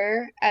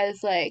power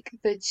as, like,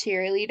 the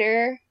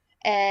cheerleader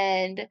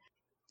and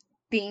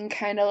being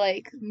kind of,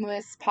 like,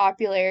 Miss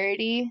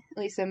Popularity, at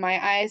least in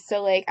my eyes.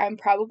 So, like, I'm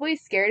probably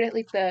scared at,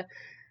 like, the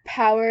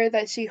power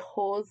that she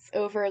holds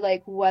over,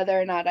 like, whether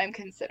or not I'm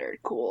considered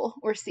cool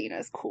or seen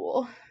as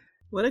cool.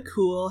 What a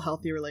cool,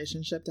 healthy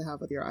relationship to have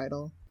with your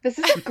idol. This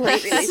is a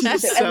great relationship.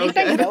 So At least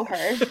I good. know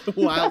her.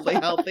 Wildly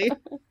healthy.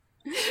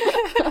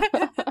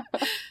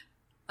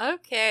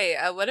 Okay,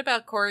 what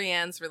about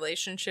Corianne's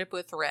relationship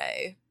with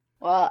Ray?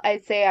 Well,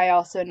 I'd say I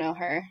also know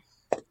her.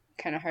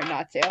 Kind of hard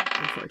not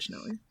to.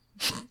 Unfortunately.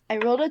 I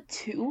rolled a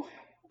 2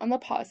 on the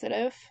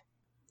positive.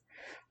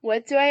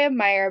 What do I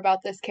admire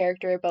about this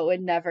character but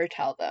would never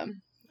tell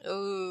them?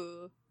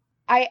 Ooh.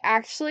 I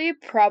actually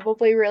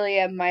probably really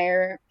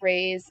admire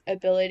Ray's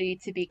ability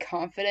to be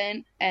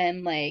confident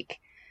and, like,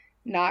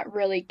 not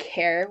really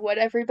care what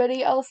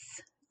everybody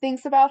else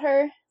thinks about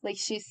her. Like,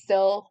 she's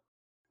still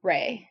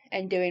Ray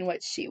and doing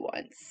what she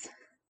wants.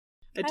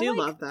 I do like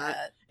love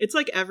that. It's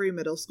like every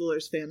middle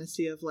schooler's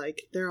fantasy of,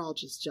 like, they're all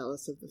just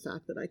jealous of the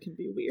fact that I can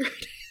be weird.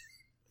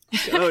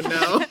 Oh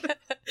no.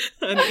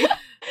 Honey.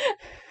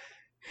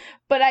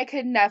 But I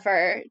could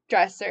never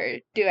dress or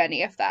do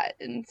any of that,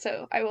 and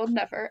so I will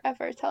never,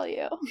 ever tell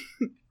you.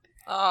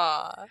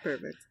 Aw.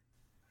 Perfect.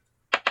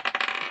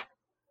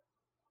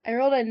 I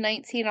rolled a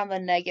 19 on the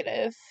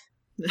negative.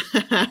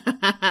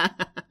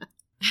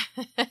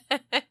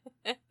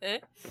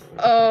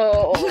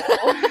 Oh.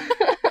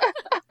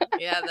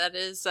 Yeah, that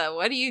is,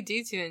 what do you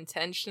do to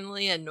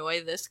intentionally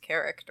annoy this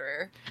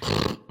character?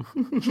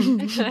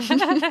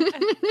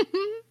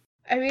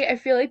 I mean, I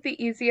feel like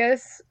the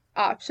easiest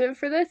option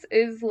for this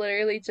is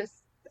literally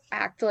just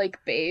act like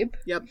Babe.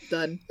 Yep,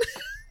 done.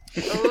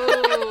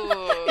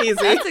 Oh, Easy.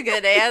 that's a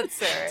good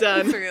answer. Done.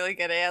 That's a really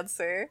good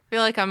answer. I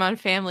feel like I'm on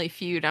Family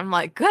Feud. I'm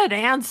like, good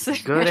answer.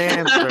 Good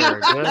answer.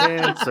 Good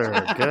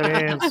answer. Good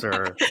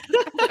answer.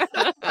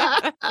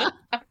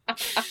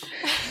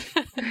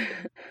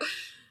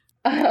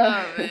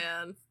 Oh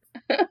man.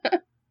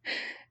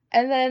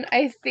 And then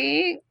I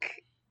think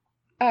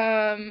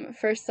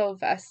for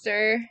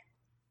Sylvester,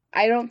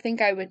 I don't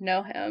think I would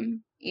know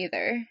him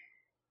either.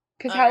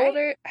 Because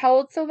how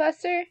old's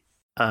Sylvester?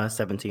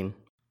 17.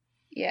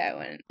 Yeah, I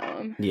wouldn't know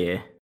him.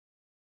 Yeah.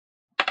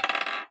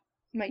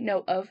 Might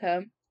know of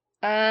him.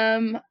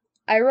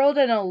 I rolled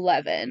an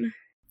 11.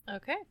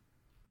 Okay.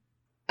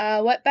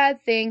 What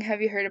bad thing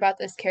have you heard about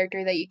this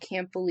character that you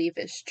can't believe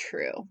is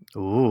true?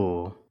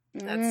 Ooh.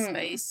 That's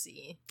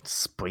spicy.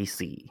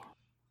 Spicy.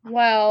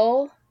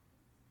 Well,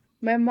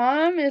 my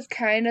mom is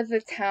kind of the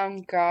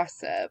town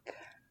gossip.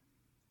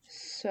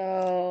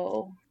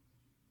 So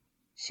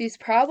she's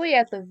probably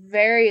at the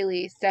very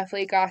least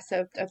definitely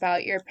gossiped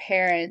about your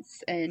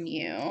parents and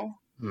you.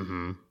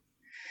 Mm-hmm.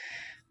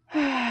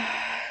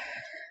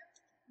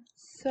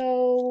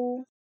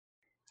 So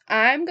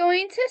I'm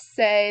going to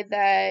say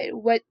that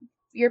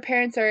your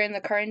parents are in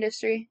the car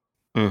industry.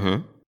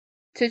 Mm-hmm.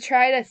 To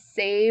try to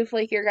save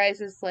like your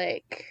guys'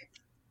 like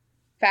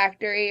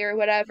factory or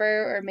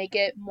whatever, or make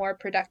it more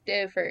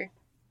productive or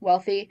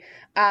wealthy,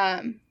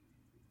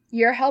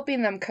 you're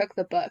helping them cook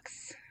the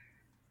books.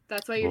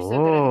 That's why you're so good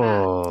at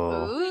math.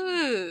 Oh,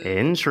 Ooh.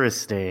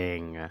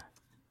 interesting.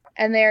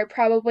 And they're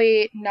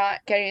probably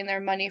not getting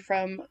their money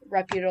from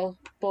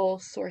reputable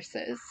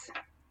sources.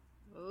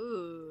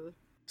 Ooh.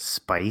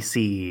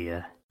 Spicy.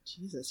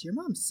 Jesus, your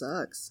mom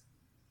sucks.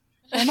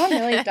 My mom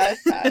really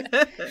does suck.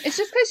 It's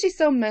just because she's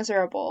so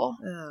miserable.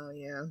 Oh,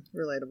 yeah.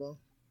 Relatable.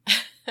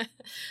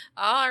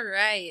 All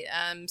right.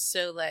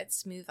 So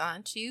let's move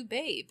on to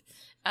Babe.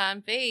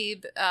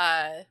 Babe,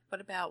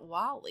 what about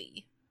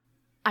Wally?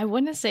 I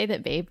want to say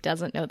that Babe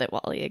doesn't know that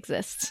Wally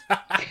exists.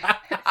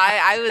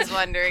 I was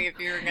wondering if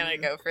you were gonna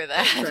go for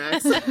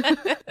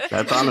that.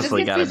 That's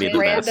honestly She just got to gets be these the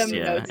random best.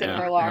 Yeah, notes in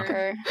yeah. her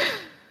locker.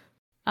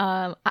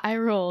 I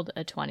rolled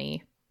a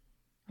 20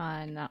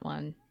 on that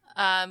one.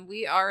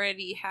 We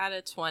already had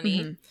a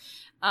 20.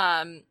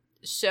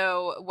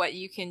 So what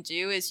you can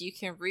do is you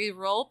can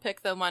re-roll,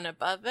 pick the one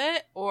above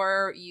it,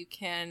 or you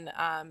can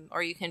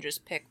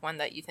just pick one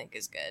that you think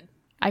is good.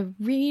 I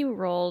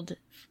re-rolled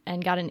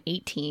and got an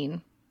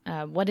 18.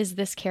 What is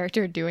this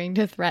character doing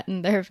to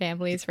threaten their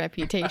family's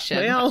reputation?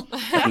 Well,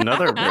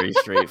 Another very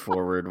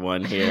straightforward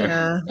one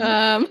here.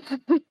 yeah.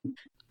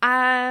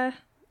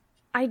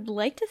 I'd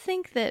like to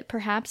think that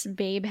perhaps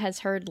Babe has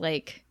heard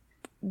like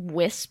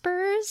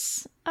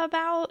whispers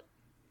about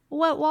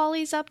what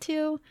Wally's up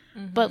to,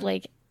 but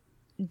like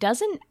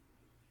doesn't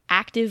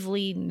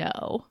actively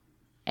know.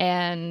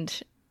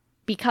 And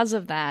because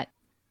of that,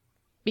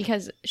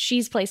 because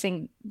she's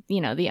placing,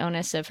 the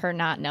onus of her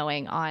not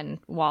knowing on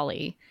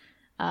Wally,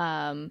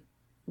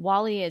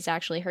 Wally is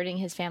actually hurting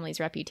his family's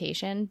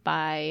reputation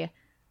by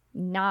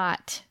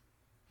not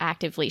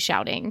actively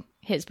shouting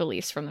his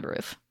beliefs from the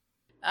roof.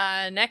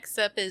 Next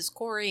up is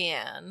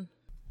Corianne.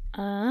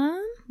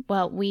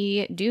 Well,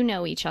 we do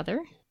know each other.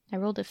 I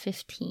rolled a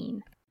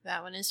 15.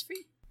 That one is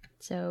free.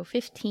 So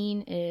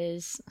 15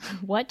 is,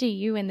 what do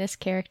you and this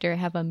character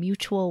have a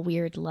mutual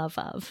weird love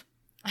of?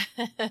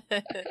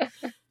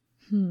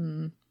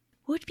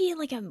 Would be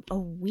like a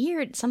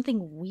weird,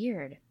 something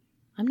weird.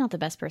 I'm not the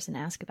best person to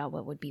ask about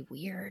what would be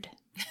weird.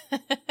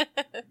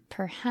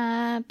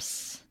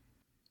 Perhaps.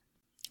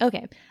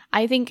 Okay,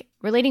 I think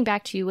relating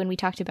back to when we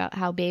talked about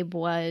how Babe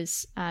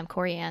was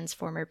Corianne's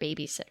former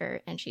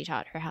babysitter and she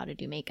taught her how to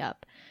do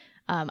makeup,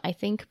 I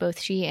think both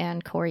she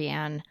and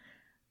Corianne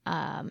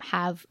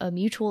have a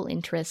mutual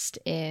interest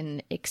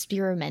in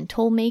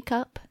experimental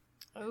makeup.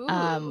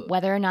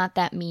 Whether or not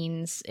that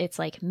means it's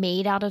like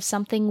made out of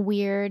something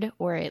weird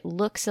or it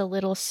looks a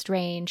little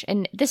strange.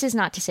 And this is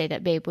not to say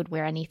that Babe would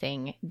wear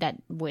anything that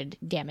would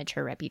damage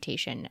her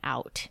reputation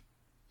out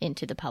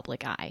into the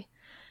public eye.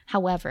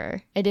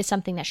 However, it is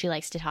something that she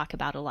likes to talk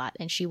about a lot,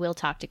 and she will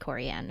talk to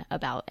Corianne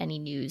about any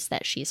news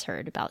that she's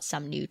heard about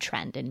some new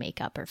trend in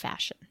makeup or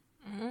fashion.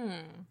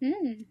 I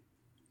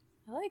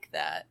like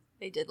that.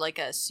 They did like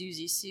a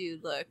Susie Sue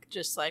look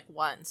just like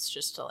once,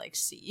 just to like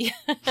see.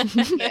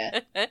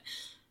 Yeah.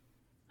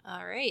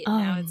 All right, Oh,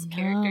 now it's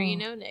character no. you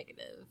know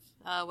negative.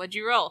 What'd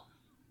you roll?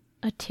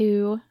 A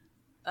 2.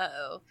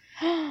 Uh-oh.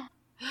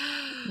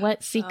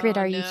 What secret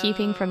Oh, are you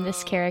keeping from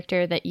this no.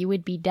 character that you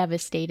would be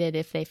devastated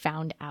if they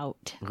found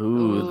out?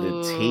 Ooh,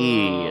 the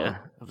tea.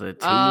 The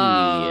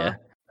tea.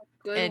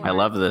 Good And- I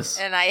love this.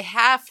 And I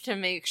have to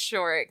make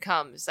sure it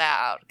comes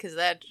out, because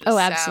that just Oh,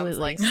 sounds absolutely.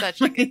 like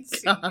such a good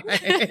God.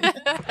 secret.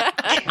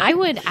 I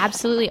would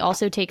absolutely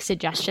also take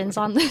suggestions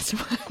on this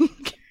one.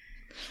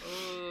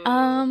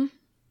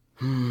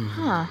 Ooh.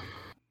 Huh.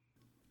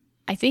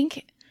 I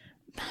think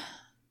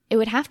it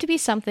would have to be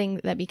something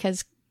that,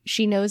 because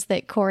she knows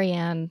that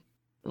Corianne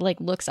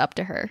like looks up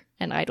to her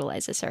and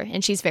idolizes her,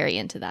 and she's very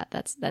into that.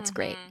 That's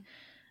great.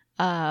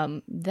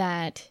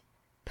 That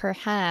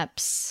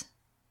perhaps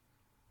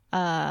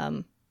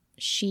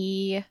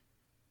she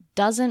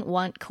doesn't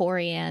want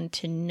Corianne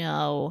to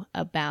know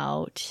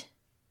about.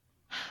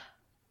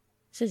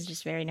 This is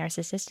just very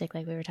narcissistic,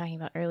 like we were talking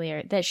about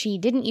earlier, that she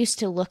didn't used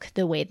to look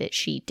the way that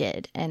she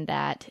did, and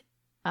that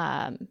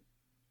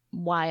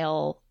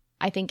while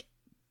I think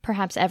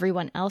perhaps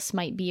everyone else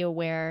might be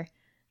aware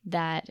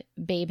that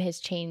Babe has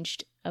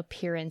changed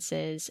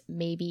appearances,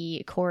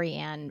 maybe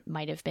Corianne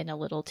might have been a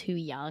little too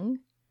young,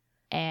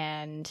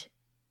 and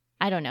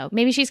I don't know,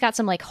 maybe she's got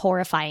some like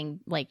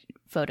horrifying like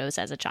photos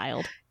as a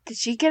child. Did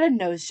she get a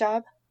nose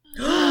job?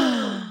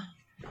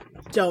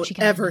 Don't She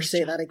got a ever nice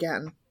say job. that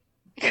again.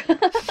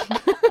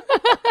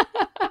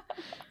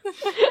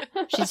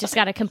 She's just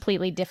got a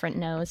completely different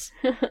nose.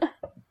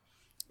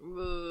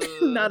 Ooh,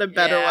 Not a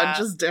better yeah. one,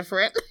 just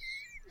different.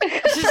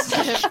 Just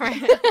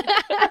different.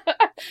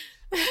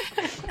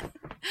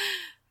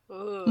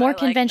 Ooh, I More like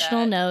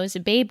conventional that. nose.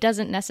 Babe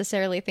doesn't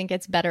necessarily think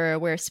it's better or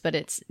worse, but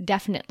it's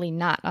definitely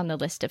not on the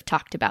list of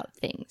talked about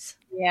things.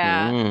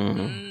 Yeah.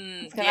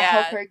 It's gonna yeah.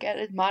 help her get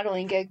a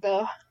modeling gig,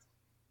 though.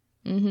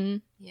 Mm-hmm.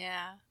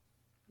 Yeah.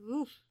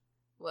 Oof.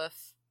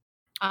 Woof.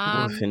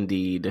 Oof,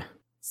 indeed.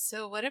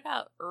 So what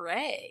about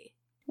Ray?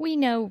 We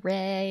know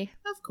Ray.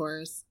 Of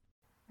course.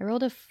 I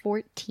rolled a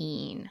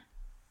 14.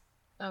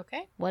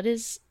 Okay. What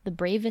is the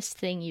bravest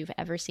thing you've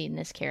ever seen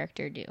this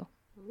character do?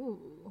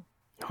 Ooh.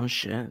 Oh,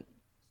 shit.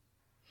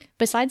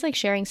 Besides, like,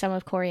 sharing some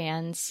of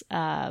Corianne's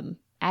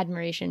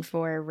admiration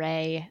for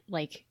Ray,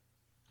 like,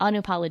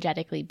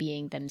 unapologetically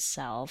being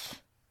themselves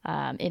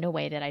in a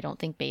way that I don't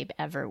think Babe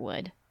ever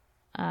would.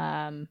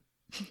 I'm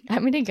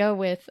going to go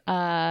with...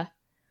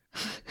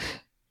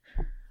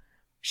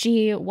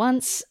 She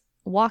once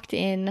walked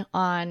in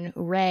on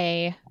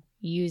Ray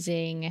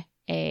using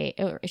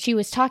she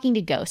was talking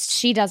to ghosts.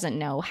 She doesn't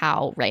know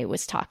how Ray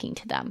was talking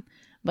to them,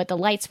 but the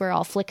lights were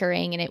all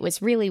flickering and it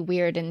was really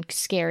weird and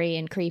scary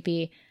and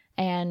creepy.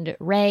 And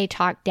Ray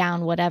talked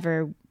down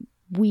whatever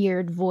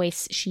weird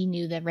voice she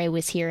knew that Ray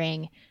was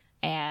hearing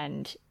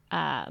and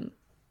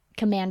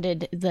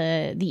commanded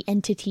the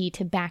entity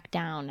to back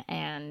down,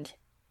 and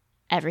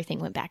everything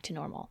went back to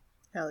normal.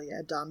 Hell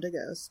yeah, Dom to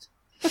Ghost.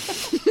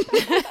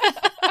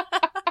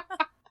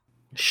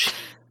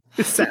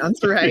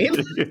 Sounds right.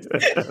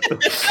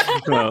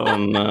 Oh,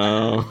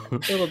 no.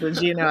 Little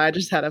did you know, I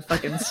just had a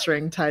fucking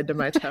string tied to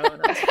my toe,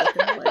 and I was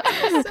fucking like,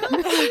 "That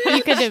sounds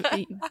You could have...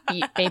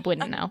 Babe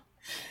wouldn't know.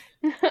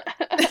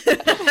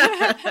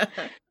 right."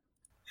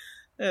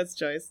 That's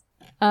Joyce.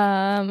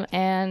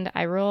 And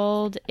I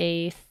rolled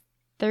a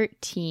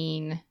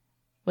 13,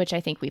 which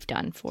I think we've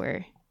done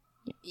for...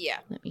 Yeah.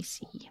 Let me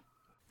see.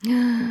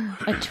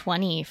 A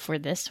 20 for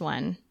this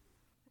one.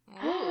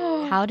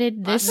 Ooh. How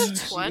did Lots this...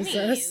 of 20s.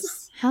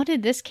 Jesus. How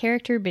did this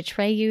character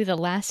betray you the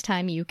last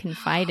time you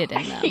confided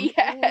in them?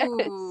 Yes.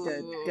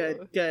 Good, good,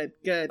 good,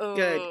 good,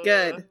 good, Ooh.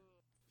 good.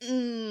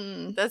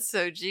 Mm. That's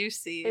so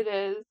juicy. It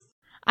is.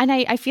 And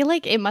I feel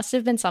like it must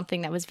have been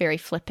something that was very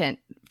flippant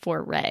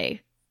for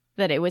Ray,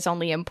 that it was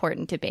only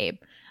important to Babe.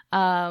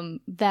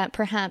 That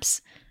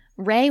perhaps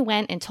Ray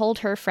went and told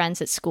her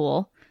friends at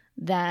school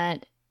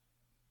that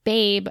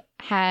Babe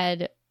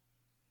had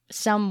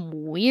some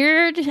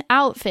weird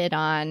outfit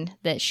on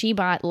that she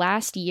bought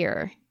last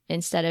year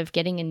instead of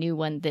getting a new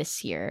one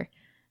this year,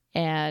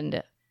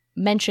 and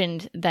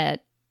mentioned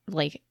that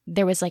like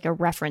there was like a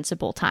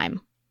referenceable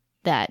time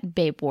that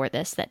Babe wore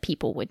this that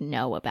people would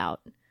know about.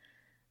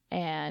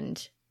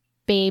 And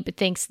Babe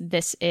thinks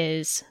this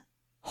is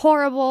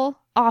horrible,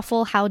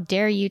 awful. How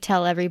dare you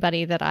tell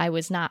everybody that I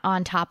was not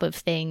on top of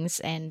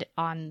things and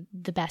on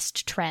the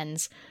best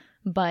trends,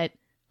 but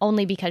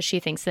only because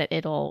she thinks that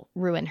it'll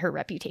ruin her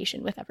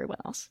reputation with everyone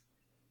else.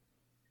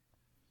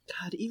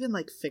 God, even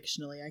like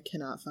fictionally, I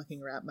cannot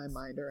fucking wrap my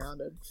mind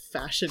around a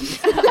fashion.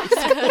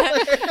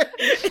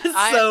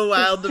 It's so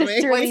wild to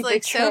me. What's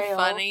like so Betrayal.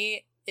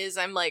 funny is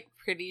I'm like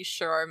pretty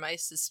sure my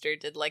sister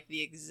did like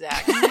the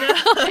exact No.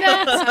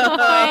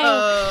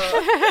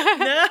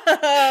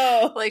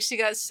 No. like she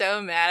got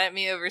so mad at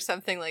me over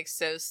something like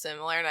so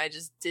similar and I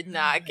just did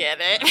not get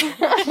it.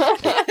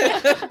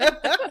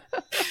 God,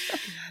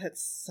 it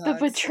sucks. The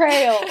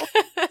betrayal.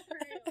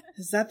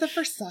 Is that the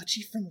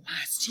Versace from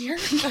last year?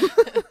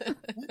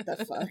 What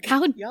the fuck?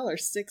 Y'all are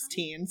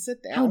 16.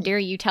 Sit down. How dare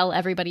you tell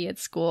everybody at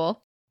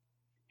school?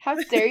 How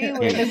dare you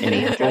wear the In same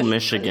Hill, dress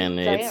Michigan,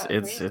 as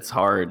it's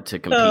hard to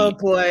compete. Oh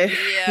boy.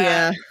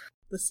 Yeah.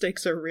 The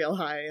stakes are real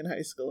high in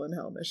high school in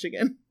Hell,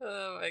 Michigan.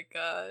 Oh my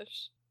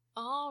gosh.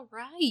 All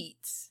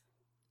right.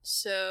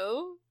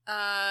 So,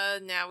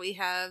 now we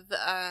have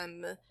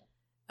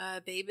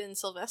Babe and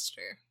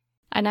Sylvester.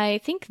 And I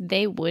think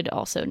they would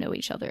also know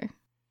each other,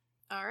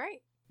 All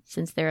right.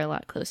 since they're a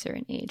lot closer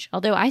in age.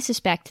 Although I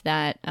suspect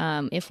that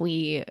if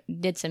we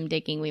did some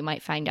digging, we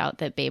might find out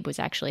that Babe was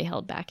actually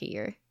held back a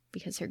year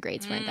because her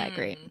grades weren't that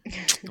great.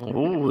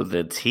 Ooh,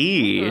 the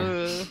tea.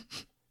 Ooh.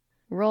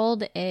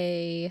 Rolled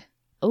a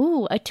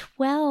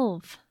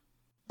 12.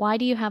 Why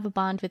do you have a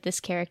bond with this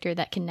character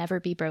that can never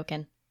be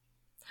broken?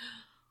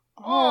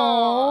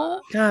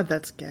 Aww. God,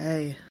 that's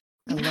gay.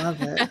 I love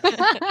it.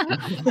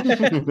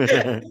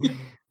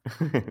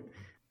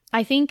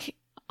 I think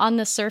on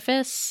the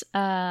surface,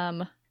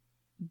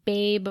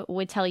 Babe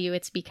would tell you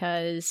it's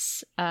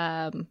because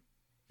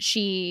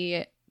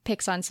she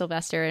picks on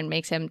Sylvester and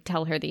makes him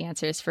tell her the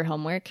answers for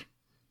homework.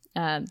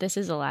 This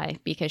is a lie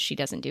because she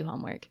doesn't do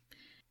homework.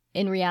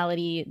 In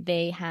reality,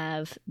 they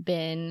have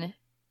been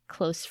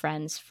close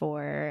friends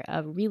for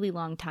a really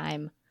long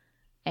time,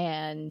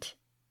 and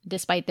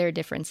despite their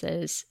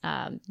differences,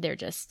 they're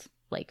just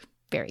like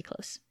very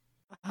close.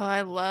 Oh,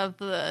 I love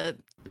the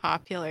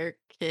popular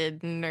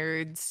kid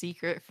nerd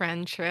secret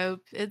friend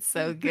trope. It's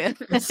so good.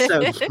 It's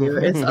so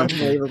cute. It's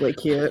unbelievably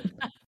cute.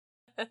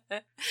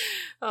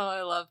 Oh,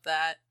 I love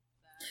that.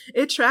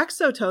 It tracks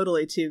so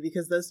totally too,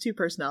 because those two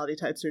personality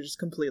types are just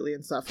completely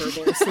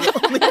insufferable. So the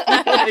only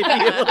people they be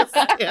able to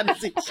stand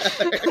is each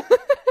other.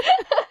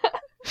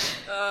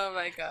 Oh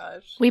my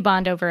gosh. We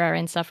bond over our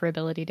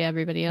insufferability to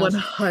everybody else.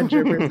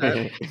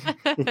 100%.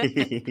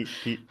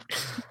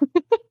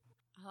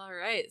 All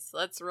right, so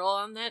let's roll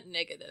on that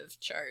negative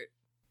chart.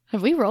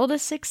 Have we rolled a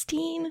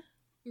 16?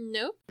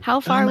 Nope. How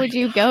far my would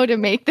you go to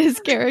make this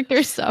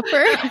character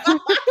suffer?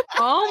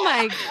 Oh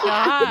my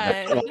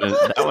god.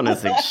 That one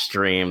is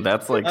extreme.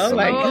 That's like Oh some,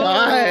 my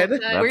God.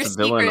 We're That's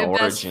villain secret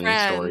best origin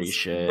friends, story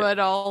shit. but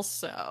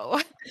also,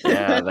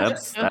 yeah,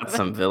 that's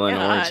some villain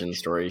God. origin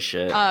story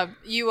shit.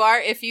 you are.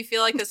 If you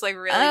feel like this like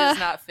really does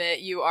not fit,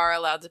 you are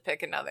allowed to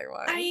pick another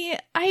one.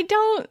 I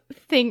don't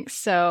think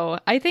so.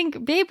 I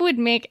think Babe would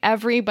make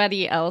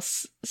everybody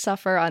else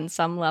suffer on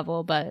some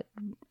level, but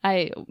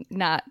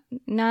not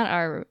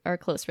our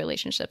close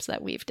relationships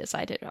that we've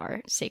decided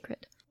are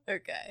sacred.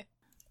 Okay.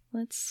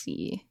 Let's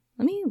see.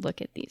 Let me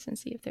look at these and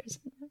see if there's.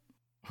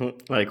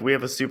 Like, we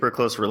have a super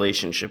close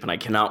relationship, and I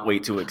cannot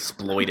wait to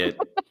exploit it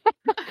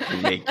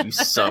and make you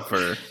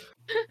suffer.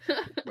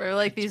 We're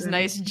like these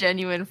nice,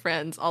 genuine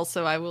friends.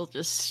 Also, I will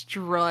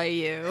destroy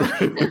you.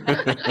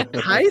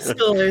 High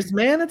schoolers,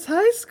 man, it's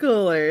high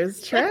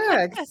schoolers.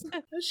 Tracks.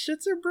 Those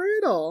shits are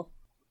brutal.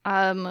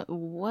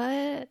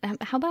 What?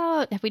 How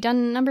about, have we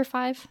done number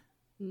 5?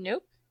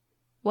 Nope.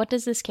 What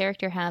does this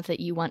character have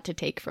that you want to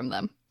take from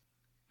them?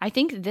 I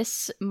think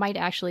this might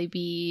actually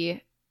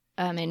be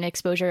an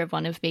exposure of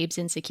one of Babe's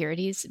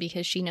insecurities,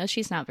 because she knows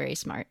she's not very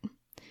smart.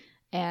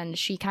 And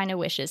she kind of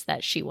wishes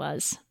that she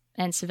was.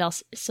 And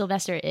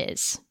Sylvester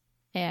is.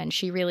 And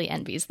she really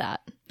envies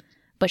that.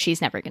 But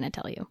she's never going to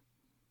tell you.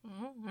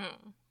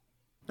 Mm-hmm.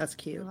 That's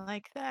cute. I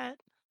like that.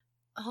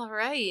 All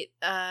right.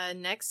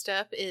 Next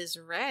up is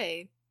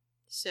Ray.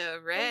 So,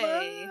 Ray,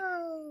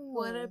 Hello.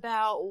 what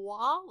about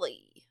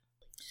Wally?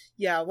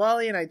 Yeah,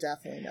 Wally and I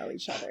definitely know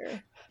each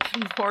other.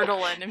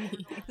 Mortal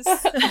enemies.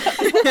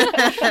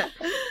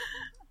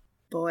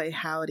 Boy,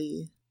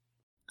 howdy.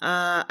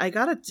 I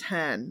got a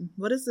 10.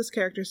 What is this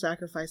character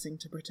sacrificing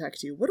to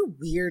protect you? What a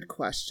weird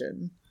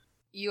question.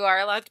 You are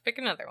allowed to pick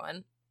another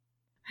one.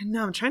 I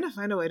know, I'm trying to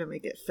find a way to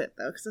make it fit,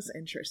 though, because it's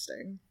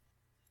interesting.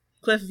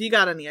 Cliff, if you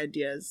got any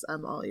ideas,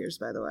 I'm all ears,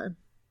 by the way.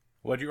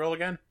 What'd you roll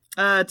again?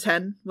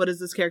 10. What is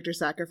this character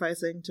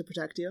sacrificing to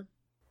protect you?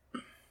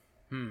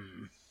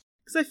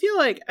 Because I feel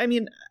like, I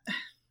mean,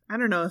 I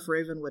don't know if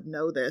Raven would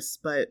know this,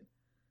 but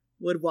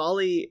would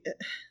Wally...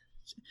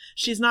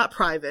 She's not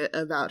private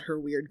about her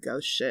weird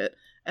ghost shit,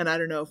 and I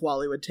don't know if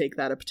Wally would take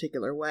that a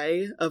particular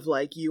way, of,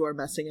 like, you are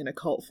messing in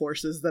occult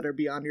forces that are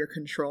beyond your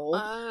control.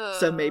 Oh.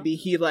 So maybe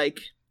he, like...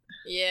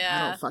 Yeah.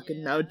 I don't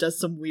fucking know, does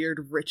some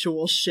weird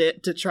ritual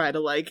shit to try to,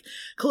 like,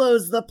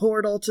 close the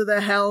portal to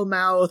the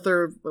Hellmouth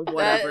or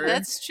whatever.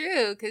 That's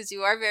true, because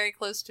you are very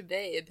close to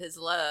Babe, his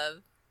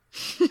love.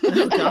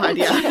 Oh god,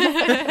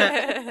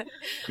 yeah.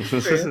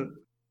 True.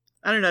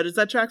 I don't know, does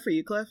that track for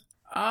you, Cliff?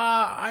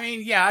 I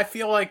mean, yeah, I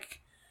feel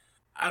like,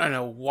 I don't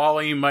know,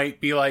 Wally might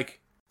be like,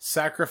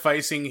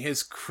 sacrificing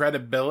his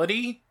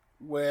credibility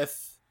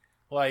with,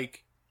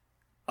 like,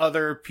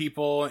 other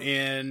people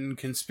in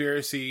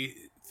conspiracy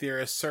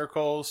theorist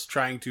circles,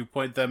 trying to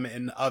point them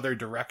in other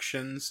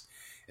directions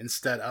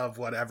instead of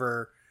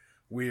whatever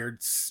weird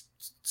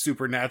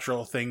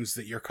supernatural things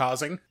that you're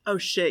causing. Oh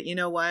shit, you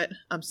know what?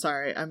 I'm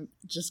sorry. I'm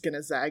just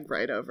gonna zag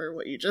right over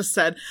what you just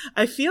said.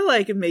 I feel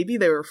like maybe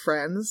they were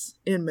friends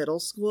in middle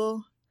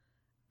school.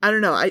 I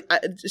don't know.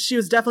 She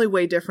was definitely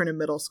way different in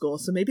middle school.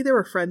 So maybe they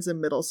were friends in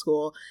middle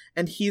school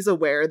and he's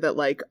aware that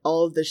like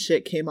all of this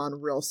shit came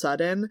on real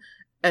sudden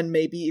and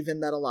maybe even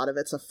that a lot of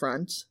it's a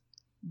front,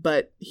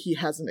 but he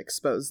hasn't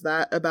exposed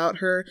that about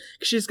her.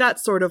 She's got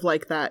sort of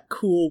like that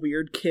cool,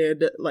 weird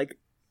kid, like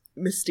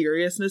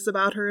mysteriousness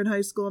about her in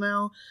high school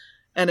now.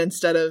 And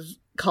instead of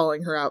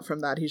calling her out from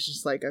that, he's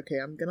just like, okay,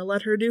 I'm going to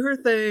let her do her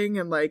thing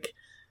and like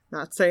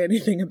not say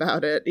anything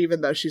about it,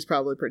 even though she's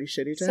probably pretty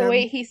shitty to him. So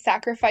wait, he's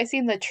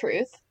sacrificing the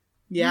truth?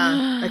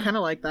 Yeah, I kind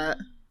of like that.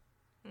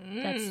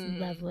 That's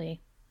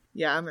lovely.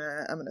 Yeah, I'm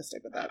gonna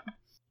stick with that.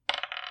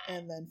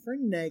 And then for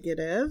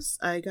negatives,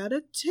 I got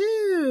a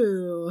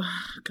 2.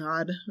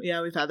 God,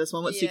 yeah, we've had this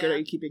one. What secret are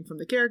you keeping from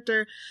the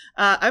character?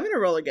 I'm gonna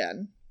roll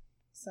again.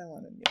 So I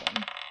want a new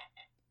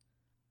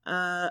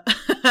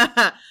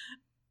one.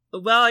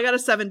 Well, I got a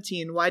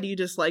 17. Why do you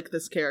dislike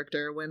this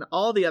character when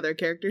all the other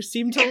characters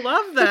seem to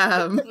love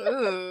them?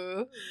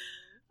 Ooh.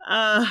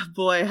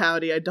 Boy,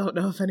 howdy. I don't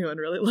know if anyone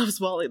really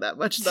loves Wally that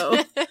much, though.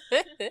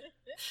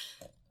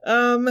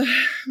 I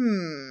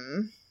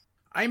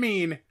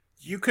mean,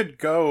 you could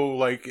go,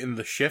 like, in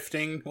the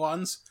shifting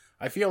ones.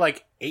 I feel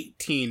like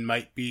 18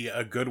 might be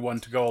a good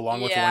one to go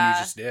along with the one you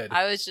just did.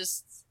 I was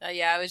just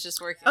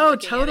working. Oh,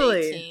 looking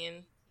totally. At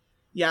 18.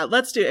 Yeah,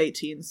 let's do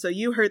 18. So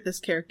you hurt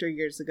this character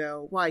years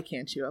ago. Why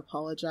can't you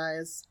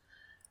apologize?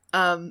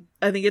 I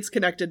think it's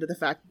connected to the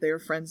fact that they were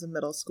friends in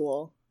middle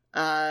school.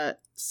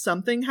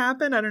 Something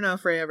happened. I don't know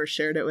if Ray ever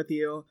shared it with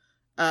you.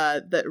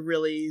 That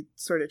really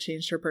sort of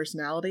changed her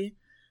personality.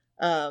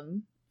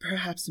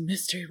 Perhaps a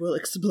mystery we'll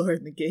explore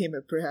in the game,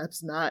 or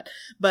perhaps not.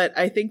 But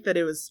I think that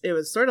it was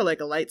sort of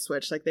like a light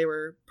switch. Like they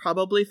were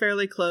probably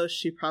fairly close.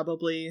 She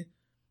probably,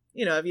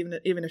 you know,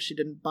 even if she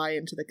didn't buy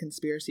into the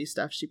conspiracy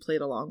stuff, she played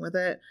along with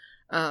it.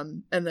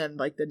 And then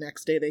like the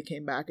next day they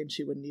came back and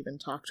she wouldn't even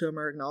talk to him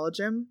or acknowledge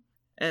him.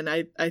 And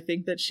I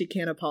think that she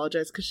can't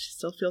apologize because she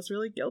still feels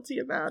really guilty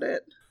about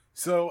it.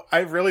 So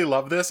I really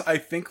love this. I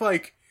think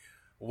like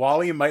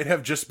Wally might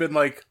have just been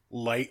like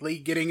lightly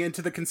getting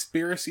into the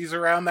conspiracies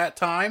around that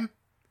time.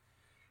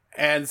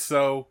 And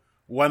so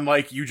when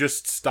like you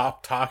just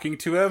stopped talking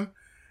to him,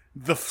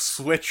 the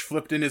switch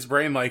flipped in his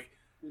brain like,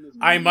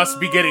 I must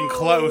be getting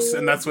close,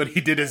 and that's when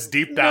he did his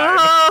deep dive.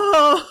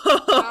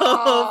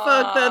 Oh,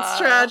 fuck, that's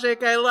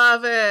tragic. I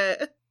love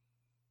it.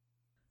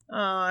 Oh,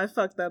 I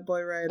fucked that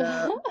boy right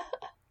up.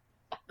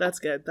 That's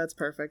good. That's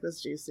perfect.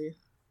 That's juicy.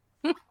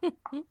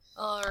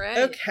 All right.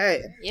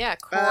 Okay. Yeah,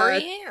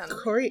 Corey Ann.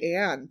 Corey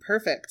Ann.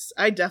 Perfect.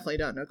 I definitely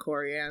don't know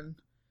Corey Ann.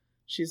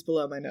 She's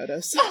below my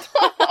notice.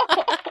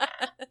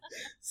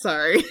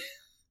 Sorry.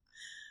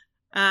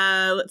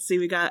 Let's see,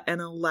 we got an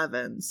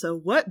 11. So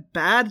what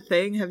bad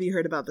thing have you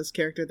heard about this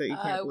character that you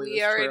can't believe we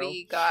is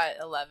already true? got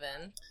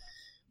 11.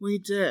 We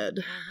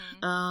did.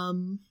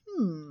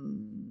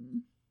 Mm-hmm.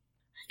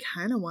 I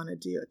kind of want to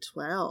do a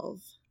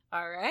 12.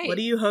 All right. What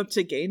do you hope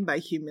to gain by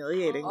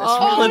humiliating this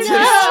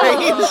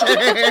relative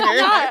stranger?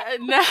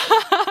 No.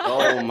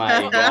 Oh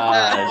my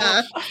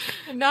gosh.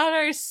 Not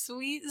our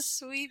sweet,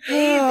 sweet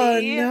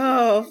baby.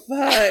 Oh, no,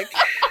 fuck.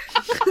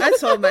 I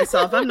told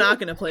myself I'm not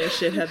going to play a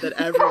shithead that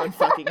everyone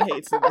fucking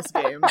hates in this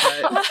game,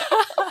 but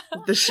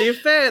the shoe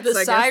fits.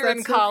 The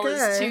siren call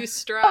is too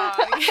strong.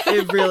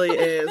 It really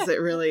is. It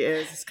really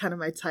is. It's kind of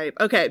my type.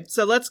 Okay,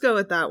 so let's go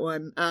with that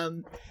one.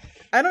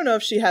 I don't know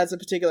if she has a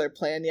particular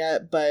plan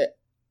yet, but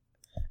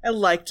I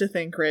like to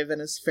think Raven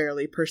is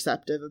fairly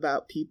perceptive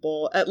about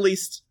people, at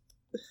least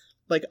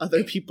like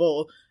other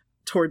people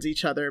towards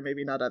each other,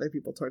 maybe not other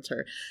people towards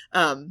her.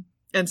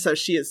 And so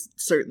she is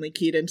certainly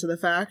keyed into the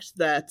fact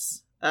that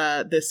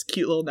this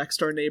cute little next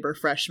door neighbor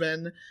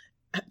freshman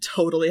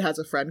totally has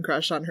a friend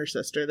crush on her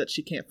sister that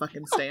she can't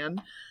fucking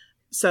stand.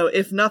 So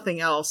if nothing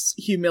else,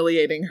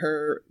 humiliating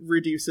her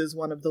reduces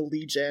one of the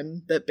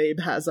legion that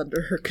Babe has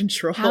under her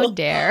control. How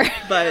dare.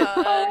 But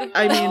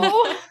I mean,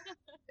 No.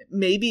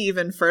 maybe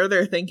even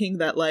further thinking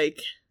that,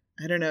 like,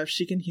 I don't know, if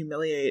she can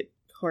humiliate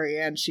Corey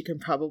Ann, she can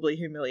probably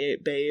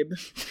humiliate Babe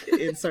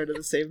in sort of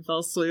the same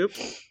fell swoop.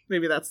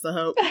 Maybe that's the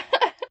hope.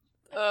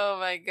 Oh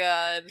my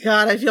god.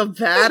 God, I feel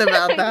bad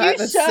about that. You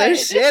That's should.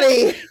 so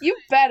shitty. You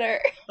better.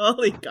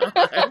 Holy God.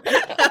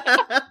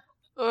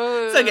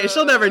 It's okay,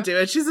 she'll never do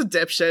it. She's a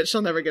dipshit.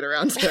 She'll never get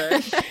around to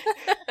it.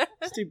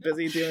 She's too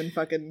busy doing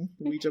fucking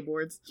Ouija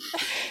boards.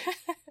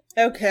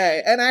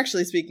 Okay, and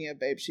actually, speaking of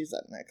Babe, she's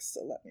up next,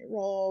 so let me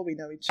roll. We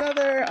know each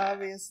other,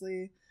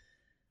 obviously.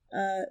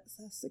 Is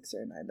that a 6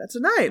 or a 9? That's a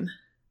 9.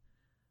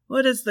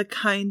 What is the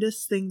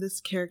kindest thing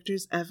this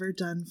character's ever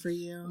done for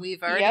you?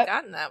 We've already Yep.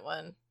 gotten that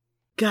one.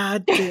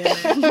 God damn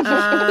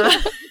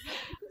it.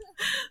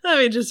 Let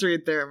me just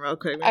read through them real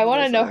quick. I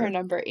want to know her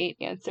number 8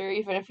 answer,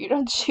 even if you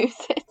don't choose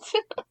it.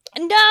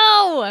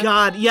 No!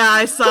 God, yeah,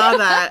 I saw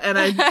that, and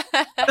I...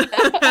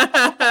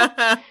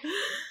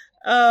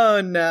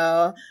 Oh,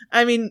 no.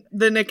 I mean,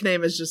 the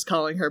nickname is just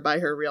calling her by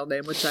her real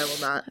name, which I will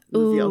not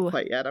reveal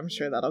quite yet. I'm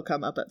sure that'll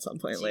come up at some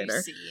point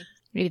later.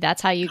 Maybe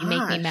that's how you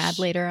make me mad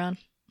later on.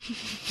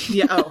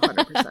 Yeah,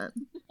 100%.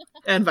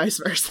 And vice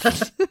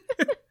versa.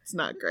 It's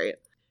not great.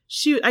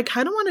 Shoot, I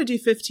kind of want to do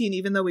 15,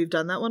 even though we've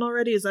done that one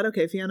already. Is that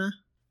okay, Fiona?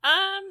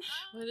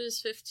 What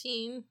is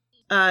 15?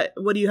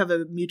 What do you have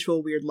a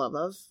mutual weird love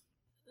of?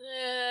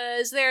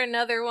 Is there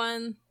another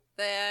one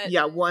that...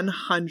 Yeah,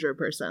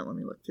 100%. Let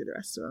me look through the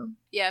rest of them.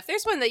 Yeah, if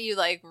there's one that you,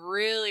 like,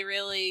 really,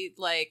 really,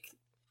 like,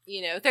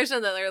 you know, if there's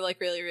one that are, like,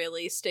 really,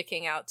 really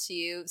sticking out to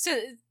you. So,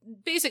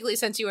 basically,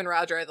 since you and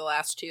Roger are the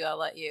last two, I'll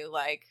let you,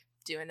 like,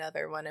 do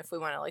another one if we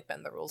want to, like,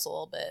 bend the rules a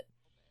little bit.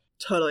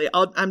 Totally.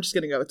 I'm just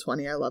going to go with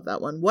 20. I love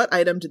that one. What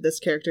item did this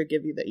character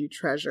give you that you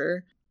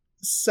treasure?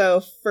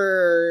 So,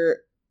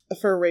 for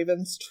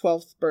Raven's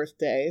 12th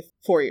birthday,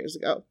 4 years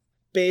ago,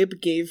 Babe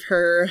gave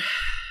her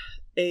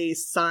a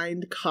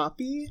signed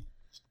copy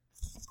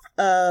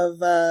of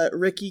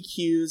Ricky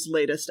Q's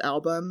latest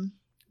album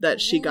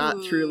that she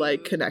got through,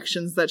 like,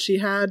 connections that she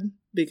had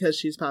because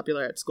she's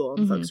popular at school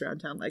and folks around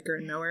town like her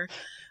and know her.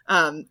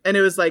 And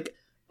it was, like,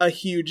 a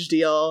huge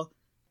deal.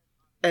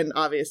 And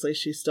obviously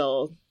she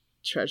still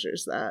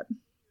treasures that.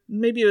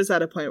 Maybe it was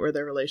at a point where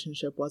their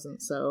relationship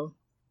wasn't so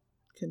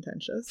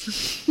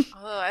contentious.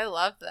 Oh, I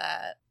love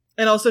that.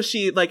 And also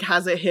she, like,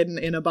 has it hidden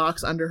in a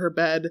box under her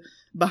bed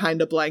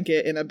behind a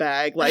blanket in a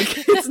bag. Like,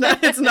 it's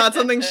not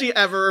something she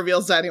ever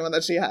reveals to anyone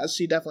that she has.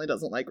 She definitely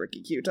doesn't like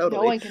Ricky Q.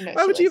 Totally. No one can know.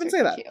 Why would you even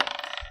say that?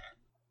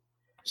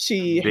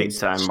 She big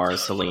time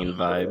Marceline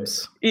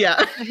vibes.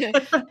 Yeah.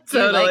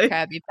 Totally. You like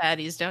Krabby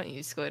Patties, don't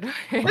you, Squidward?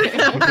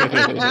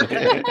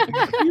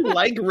 You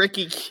like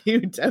Ricky Q,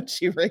 don't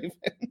you, Raven?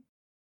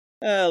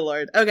 Oh,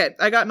 Lord. Okay,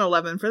 I got an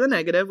 11 for the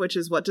negative, which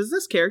is, what does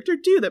this character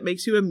do that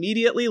makes you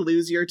immediately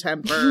lose your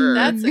temper?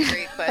 That's a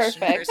great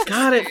question. Perfect.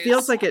 God, it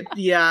feels like it.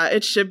 Yeah,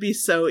 it should be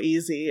so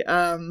easy.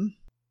 I'm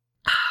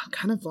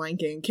kind of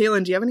blanking.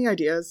 Kaylin, do you have any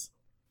ideas?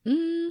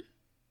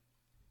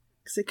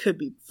 Because it could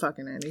be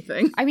fucking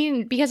anything. I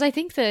mean, because I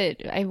think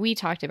that we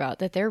talked about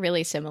that they're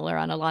really similar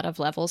on a lot of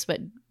levels, but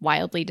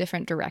wildly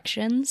different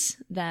directions.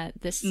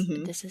 That this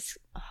is...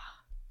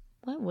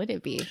 what would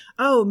it be?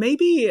 Oh,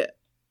 maybe...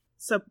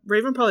 So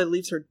Raven probably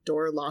leaves her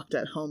door locked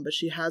at home, but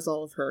she has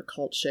all of her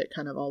occult shit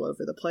kind of all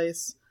over the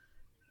place.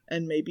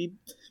 And maybe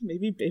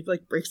Babe,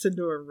 like, breaks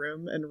into her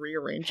room and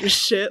rearranges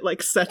shit,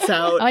 like, sets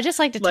out... Oh, I just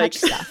like to touch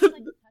stuff.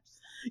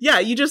 Yeah,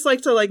 you just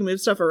like to, like,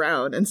 move stuff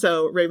around. And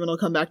so Raven will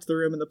come back to the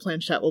room and the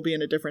planchette will be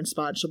in a different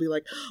spot. She'll be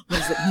like, what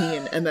does it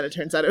mean? And then it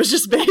turns out it was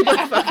just Babe,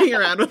 like, fucking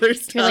around with her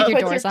stuff. You're like, your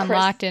door's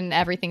unlocked and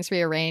everything's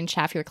rearranged.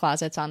 Half your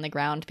closet's on the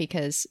ground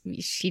because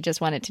she just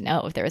wanted to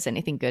know if there was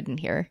anything good in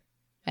here.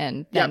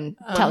 And then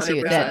tells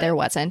you that there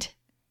wasn't.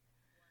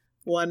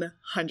 100%.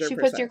 She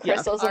puts your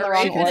crystals in the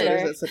wrong order.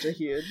 It's such a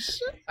huge...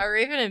 Are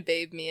Raven and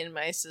Babe me and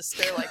my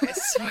sister? Like, I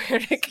swear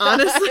to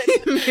God.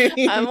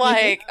 Honestly, I'm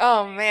like,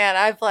 oh man,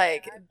 I've,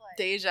 like,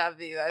 deja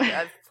vu.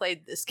 I've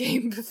played this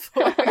game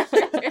before.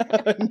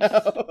 Oh,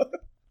 no.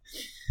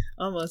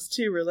 Almost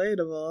too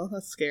relatable.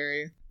 That's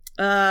scary.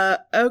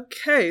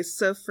 Okay,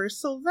 so for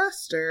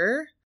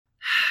Sylvester,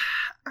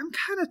 I'm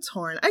kind of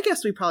torn. I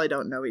guess we probably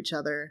don't know each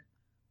other.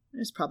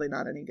 There's probably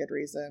not any good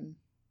reason.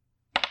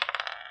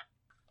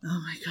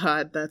 Oh my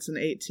god, that's an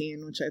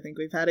 18, which I think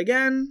we've had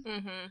again.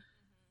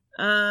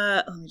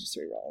 Let me just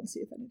reroll and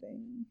see if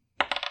anything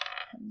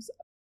comes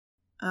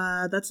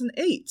up. That's an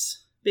 8.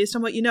 Based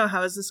on what you know,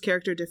 how is this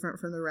character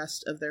different from the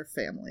rest of their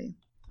family?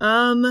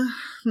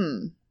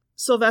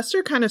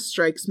 Sylvester kind of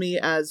strikes me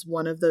as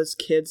one of those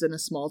kids in a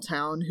small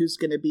town who's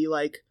gonna be,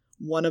 like,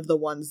 one of the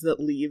ones that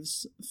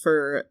leaves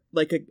for,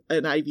 like,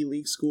 an Ivy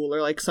League school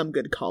or, like, some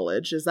good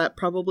college. Is that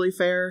probably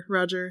fair,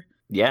 Roger?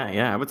 Yeah,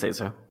 I would say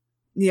so.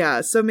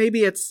 Yeah, so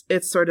maybe it's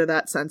sort of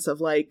that sense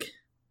of, like,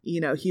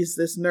 you know, he's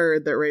this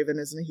nerd that Raven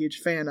isn't a huge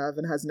fan of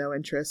and has no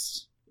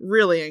interest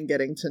really in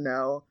getting to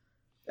know,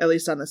 at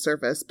least on the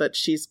surface, but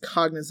she's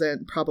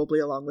cognizant, probably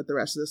along with the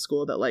rest of the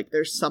school, that, like,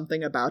 there's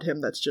something about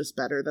him that's just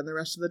better than the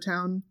rest of the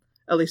town,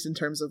 at least in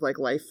terms of, like,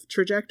 life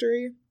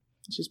trajectory.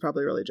 She's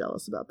probably really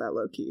jealous about that,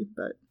 low-key,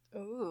 but...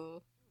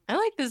 Ooh. I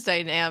like this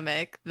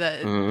dynamic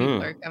that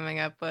people are coming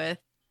up with.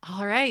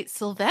 All right,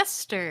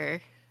 Sylvester.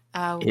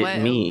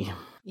 Me.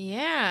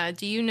 Yeah.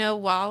 Do you know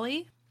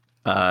Wally?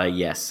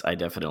 Yes, I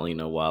definitely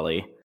know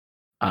Wally.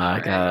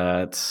 I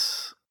got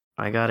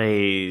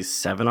a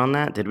 7 on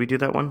that. Did we do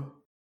that one?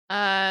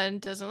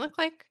 Doesn't look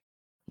like.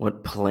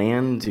 What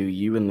plan do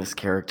you and this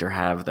character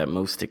have that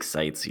most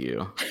excites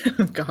you?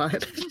 Oh,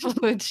 God.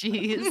 Oh,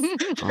 jeez.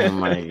 Oh,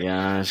 my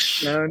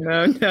gosh.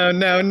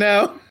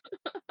 No.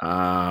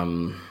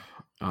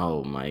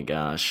 Oh my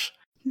gosh.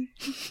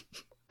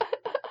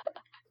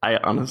 I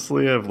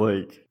honestly have,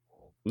 like,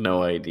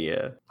 no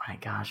idea. My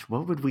gosh,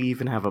 what would we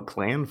even have a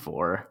plan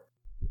for?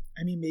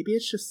 I mean, maybe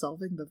it's just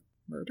solving the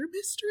murder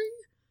mystery?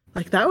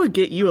 Like, that would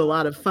get you a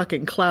lot of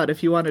fucking clout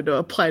if you wanted to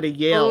apply to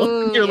Yale.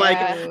 Ooh, You're like,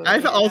 yeah.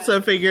 I've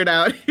also figured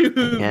out who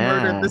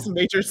Yeah. murdered this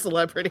major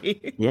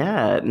celebrity.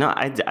 Yeah, no,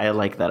 I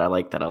like that. I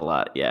like that a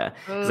lot. Yeah,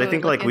 because I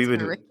think like we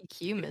would, Ricky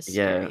Q mystery.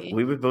 yeah,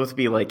 we would both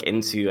be like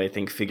into, I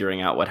think,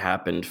 figuring out what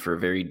happened for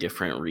very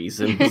different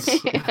reasons,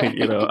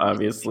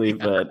 obviously.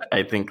 But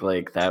I think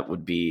like that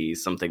would be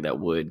something that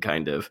would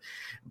kind of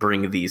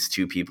bring these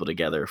two people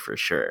together for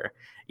sure.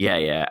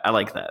 Yeah, I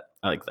like that.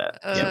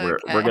 Yeah, we're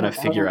Okay. gonna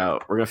figure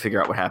out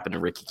what happened to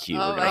Ricky Q.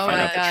 Oh We're gonna my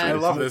find out the God. I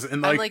truth. love this.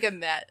 And I'm like, like a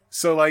Met.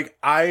 so like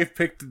I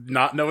picked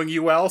not knowing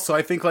you well, so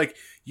I think like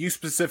you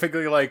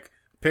specifically like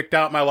picked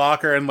out my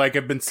locker and like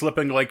have been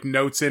slipping like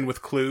notes in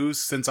with clues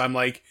since I'm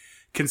like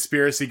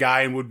conspiracy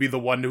guy and would be the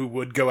one who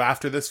would go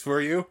after this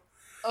for you.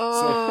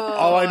 Oh, So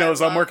all I know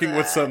is I'm love working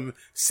with that. some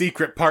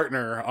secret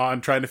partner on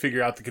trying to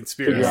figure out the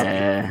conspiracy.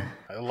 Yeah.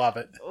 I love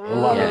it.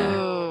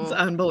 Ooh. It's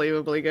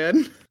unbelievably good.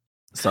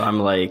 So I'm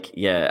like,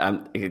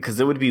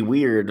 because it would be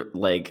weird,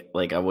 like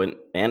I wouldn't,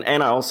 and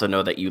I also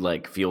know that you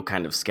like feel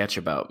kind of sketch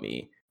about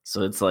me.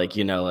 So it's like,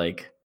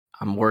 like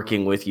I'm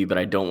working with you, but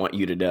I don't want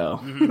you to know.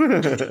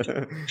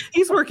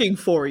 He's working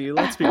for you,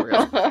 let's be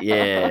real.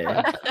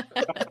 Yeah.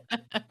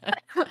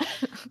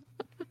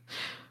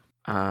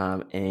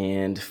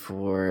 And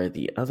for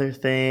the other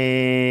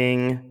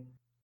thing,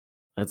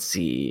 let's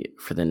see,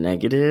 for the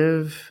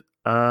negative,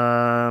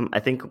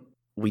 I think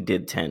we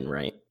did 10,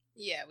 right?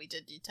 Yeah, we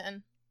did do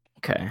 10.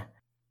 Okay.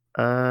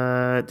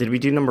 Did we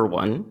do number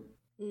 1?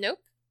 Nope.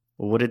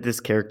 What did this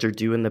character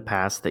do in the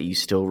past that you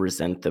still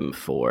resent them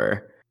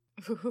for?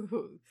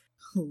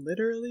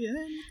 Literally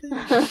anything.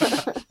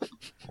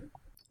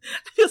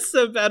 I feel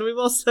so bad. We've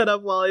all set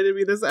up Wally to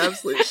be this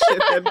absolute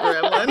shithead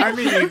gremlin. I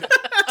mean,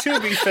 to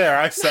be fair,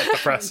 I set the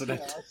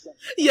precedent.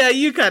 Yeah,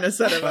 you kind of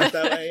set him up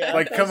that way. Yeah,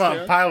 Like, come that's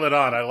on, pile it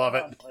on. I love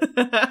it.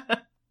 true.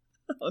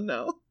 Oh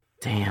no.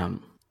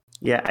 Damn.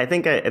 Yeah, I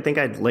think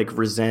I'd like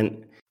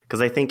resent,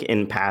 because I think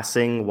in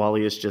passing,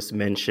 Wally has just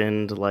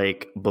mentioned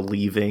like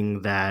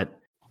believing that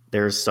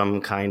there's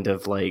some kind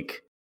of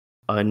like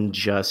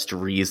unjust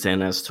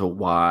reason as to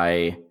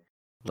why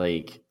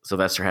like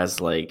Sylvester has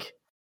like,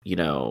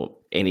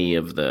 any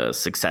of the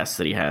success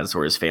that he has,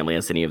 or his family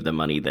has any of the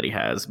money that he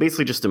has.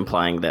 Basically just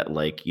implying that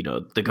like,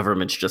 the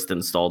government's just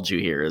installed you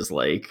here as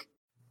like,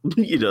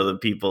 the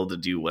people to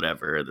do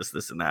whatever,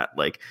 this and that.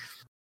 Like,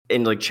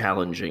 and like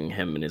challenging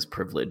him in his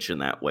privilege in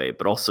that way,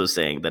 but also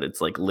saying that it's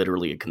like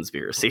literally a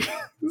conspiracy.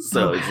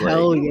 So it's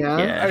hell like,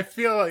 yeah. I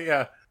feel like,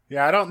 yeah.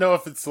 I don't know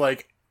if it's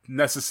like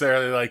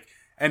necessarily like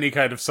any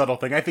kind of subtle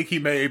thing. I think he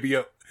may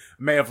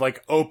have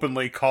like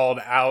openly called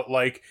out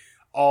like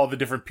all the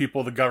different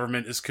people the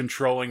government is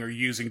controlling or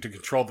using to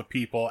control the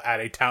people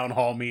at a town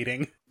hall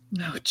meeting.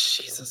 No,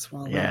 Jesus,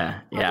 Wally. yeah,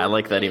 I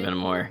like that even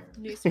more.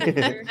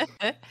 Newspaper.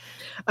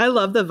 I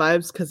love the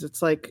vibes because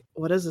it's like,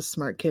 what does a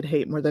smart kid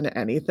hate more than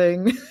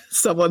anything?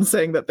 Someone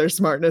saying that their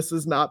smartness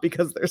is not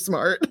because they're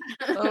smart.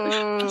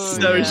 Oh,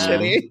 So yeah.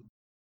 shitty.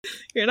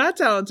 You're not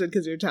talented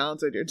because you're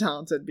talented. You're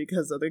talented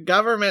because of the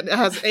government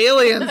has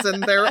aliens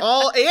and they're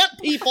all ant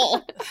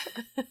people.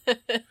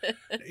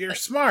 You're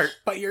smart,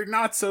 but you're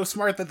not so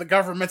smart that the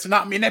government's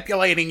not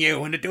manipulating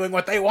you into doing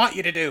what they want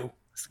you to do.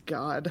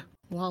 God,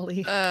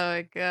 Wally. Oh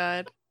my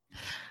God.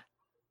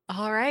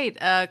 All right,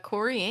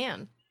 Corey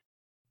Ann.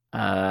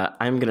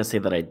 I'm gonna say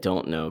that I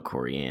don't know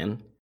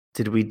Corianne.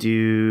 Did we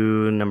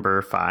do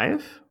number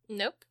 5?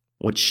 Nope.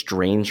 What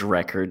strange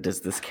record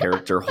does this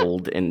character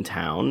hold in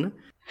town?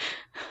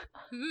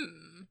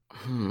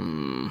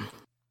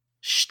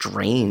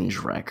 Strange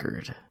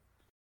record.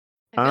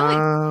 I feel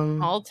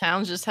like all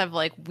towns just have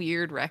like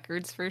weird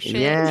records for shit.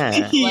 Yeah.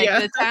 Like Yeah.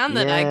 the town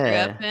that I grew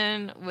Yeah. up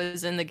in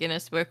was in the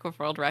Guinness Book of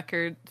World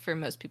Record for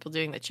most people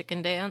doing the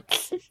chicken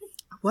dance.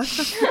 What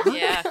the fuck?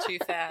 Yeah, true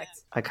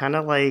fact. I kind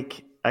of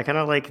like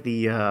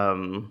the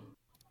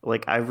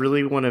like I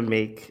really want to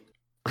make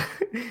I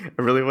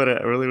really want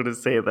to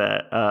say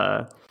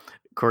that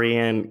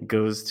Corianne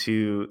goes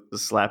to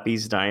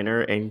Slappy's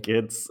Diner and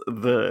gets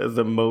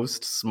the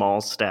most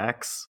small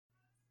stacks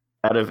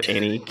out of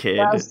any kid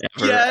Yes.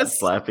 ever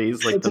Yes. at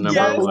Slappy's, like That's the number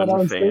exactly what I 1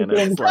 was fan at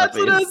thinking. That's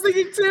what I was Slappy's.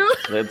 thinking too.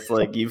 That's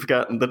like you've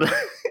gotten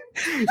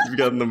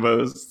the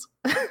most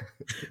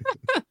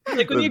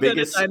Like when the you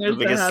biggest go to diners the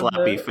biggest that have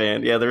Slappy the...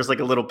 fan. Yeah, there's like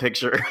a little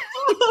picture.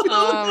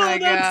 Oh my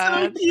that's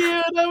so God.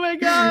 cute. Oh my The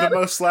god.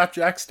 most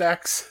slapjack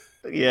stacks.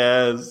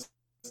 Yes,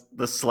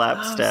 the slap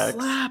Oh, stacks.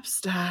 slap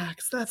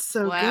stacks. That's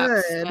so Slap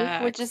good.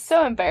 stacks. Which is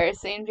so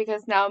embarrassing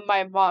because now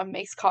my mom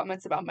makes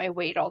comments about my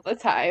weight all the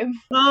time.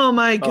 Oh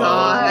my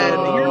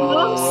god. Your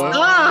mom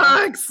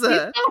sucks. It's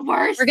the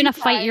worst. We're gonna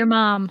you fight guys. your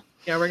mom.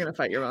 Yeah, we're gonna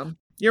fight your mom.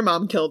 Your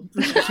mom killed.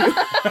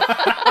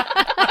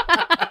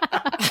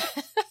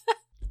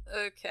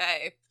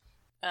 Okay.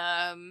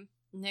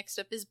 Next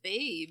up is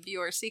Babe,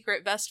 your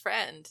secret best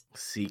friend.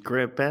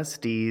 Secret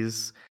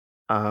besties.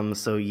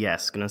 So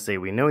yes, gonna say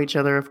we know each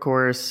other, of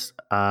course.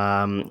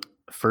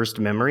 First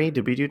memory,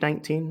 did we do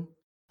 19?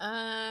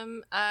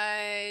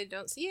 I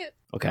don't see it.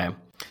 Okay.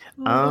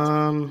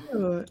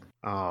 Oh,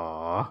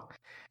 Aw.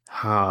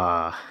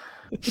 Ha.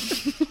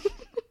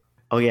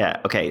 Oh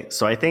yeah. Okay.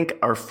 So I think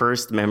our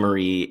first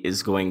memory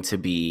is going to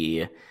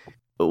be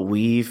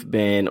we've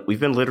been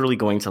literally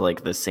going to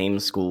like the same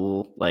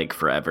school like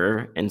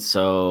forever. And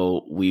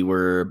so we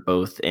were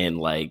both in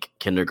like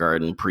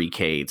kindergarten,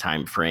 pre-K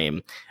time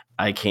frame.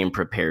 I came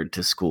prepared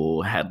to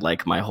school, had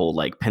like my whole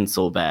like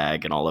pencil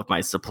bag and all of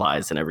my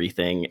supplies and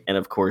everything. And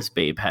of course,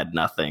 Babe had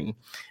nothing.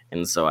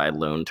 And so I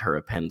loaned her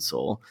a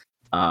pencil.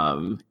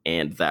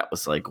 And that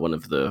was like one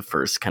of the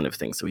first kind of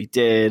things that we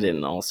did.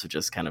 And also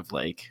just kind of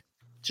like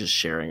just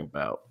sharing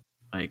about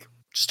like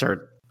just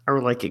our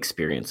like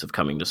experience of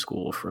coming to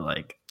school for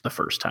like the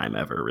first time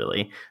ever,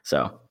 really.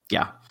 So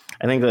yeah,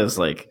 I think that was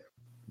like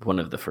one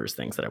of the first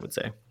things that I would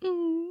say.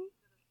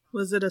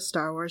 Was it a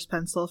Star Wars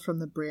pencil from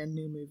the brand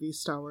new movie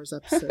Star Wars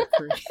Episode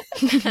 3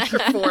 or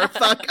 4?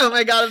 Fuck! Oh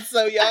my god, I'm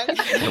so young.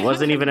 It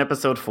wasn't even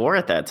Episode 4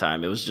 at that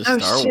time. It was just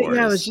Star Wars.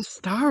 Yeah, it was just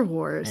Star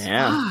Wars.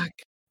 Yeah. Fuck.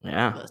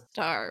 Yeah. The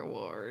Star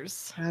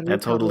Wars. God,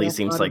 That totally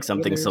seems like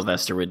something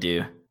Sylvester would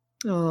do.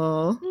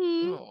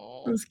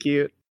 Oh, that was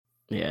cute.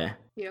 Yeah.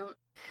 Cute.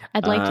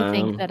 I'd like to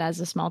think that as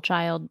a small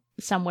child,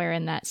 somewhere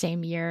in that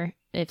same year,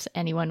 if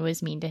anyone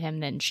was mean to him,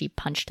 then she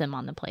punched them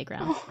on the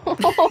playground.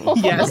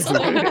 Yes,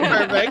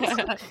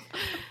 perfect.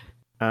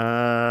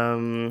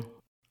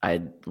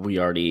 We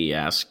already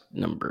asked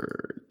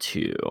number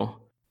 2.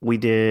 We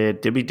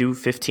did we do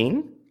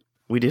 15?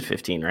 We did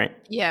 15, right?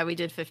 Yeah, we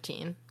did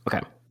 15.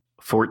 Okay.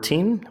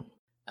 14?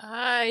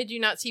 I do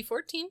not see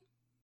 14.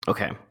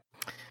 Okay.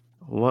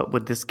 What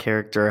would this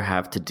character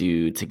have to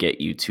do to get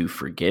you to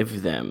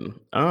forgive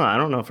them? Oh, I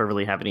don't know if I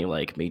really have any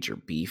like major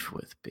beef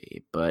with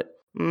Babe, but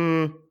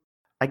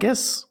I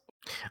guess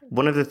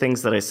one of the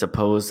things that I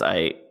suppose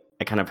I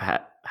kind of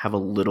have a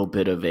little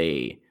bit of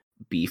a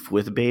beef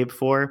with Babe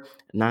for,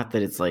 not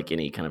that it's like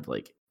any kind of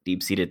like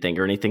deep-seated thing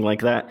or anything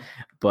like that,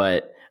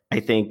 but I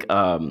think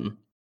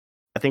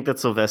that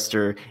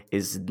Sylvester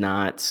is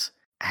not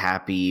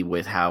happy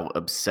with how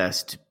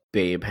obsessed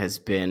Babe has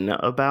been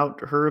about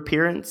her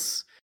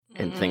appearance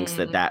and thinks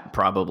that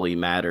probably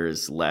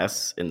matters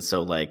less. And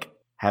so like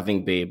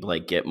having Babe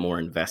like get more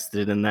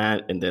invested in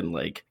that and then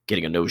like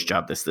getting a nose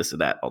job, this and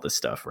that, all this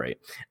stuff, right?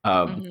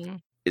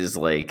 Is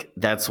like,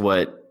 that's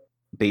what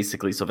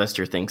basically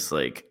Sylvester thinks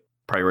like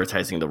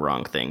prioritizing the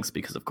wrong things,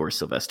 because of course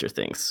Sylvester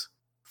thinks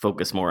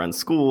focus more on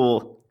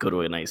school, go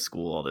to a nice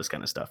school, all this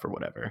kind of stuff or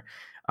whatever.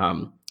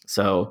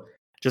 So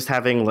just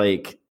having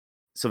like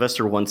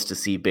Sylvester wants to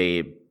see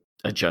Babe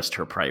adjust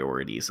her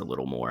priorities a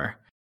little more.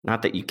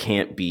 Not that you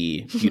can't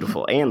be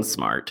beautiful and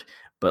smart,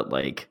 but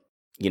like,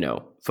 you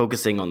know,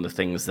 focusing on the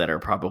things that are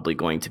probably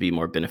going to be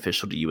more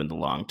beneficial to you in the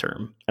long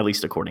term, at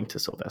least according to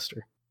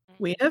Sylvester.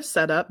 We have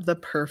set up the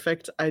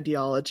perfect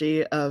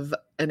ideology of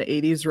an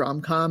 80s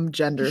rom-com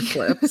gender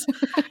flipped.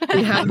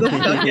 We have the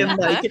fucking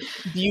like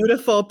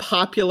beautiful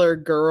popular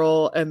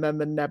girl and then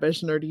the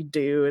nebbish nerdy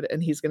dude,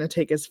 and he's gonna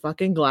take his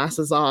fucking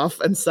glasses off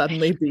and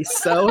suddenly be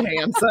so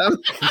handsome.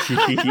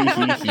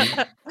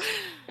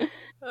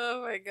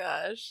 Oh my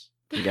gosh.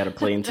 You got to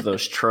play into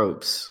those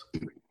tropes.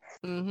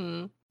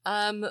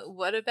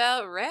 What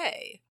about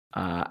Ray?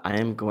 I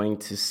am going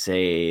to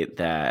say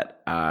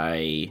that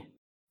I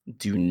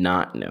do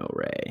not know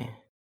Ray.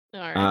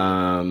 All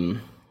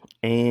right.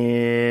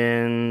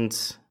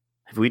 And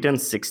have we done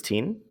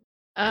 16?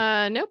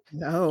 Nope.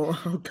 No,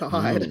 oh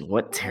god.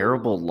 What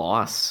terrible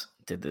loss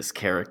did this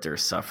character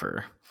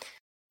suffer?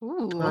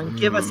 Ooh. Come on,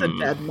 give us a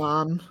dead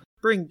mom.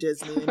 Bring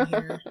Disney in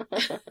here.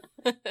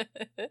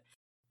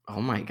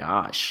 Oh my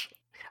gosh.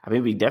 I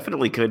mean, we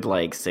definitely could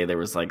like say there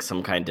was like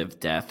some kind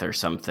of death or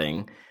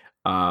something,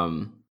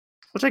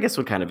 which I guess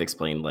would kind of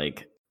explain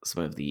like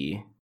some of the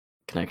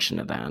connection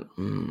to that.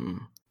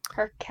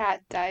 Her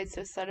cat died,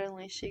 so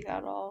suddenly she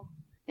got all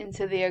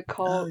into the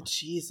occult. Oh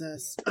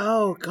Jesus!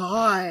 Oh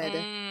God!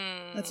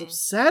 That's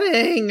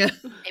upsetting.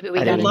 Maybe we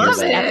I gotta didn't hear hear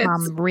that.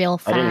 stepmom real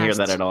fast. I didn't hear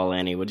that at all,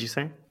 Annie. What'd you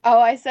say? Oh,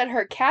 I said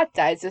her cat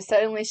died, so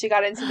suddenly she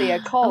got into the Oh,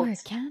 occult. her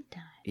cat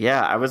died.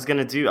 Yeah, I was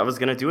gonna do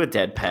a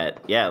dead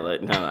pet. Yeah,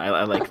 no,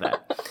 I like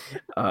that.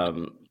 I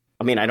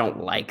mean, I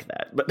don't like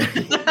that, but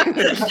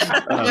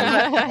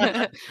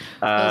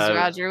Goes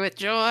Roger with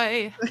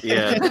joy.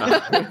 yeah,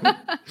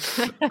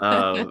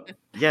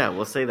 yeah,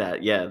 we'll say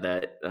that. Yeah,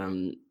 that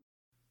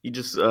you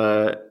just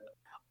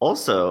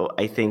also,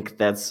 I think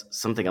that's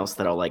something else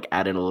that I'll like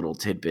add in a little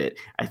tidbit.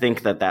 I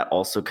think that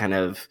also kind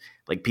of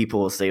like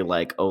people will say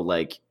like, oh,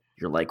 like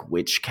you're like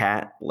witch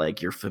cat,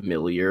 like your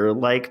familiar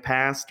like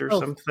past or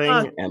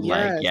something, and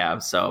yes. like yeah,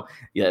 so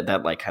yeah,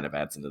 that like kind of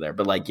adds into there.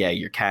 But like yeah,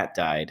 your cat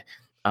died,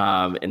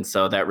 and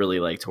so that really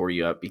like tore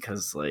you up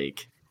because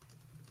like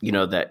you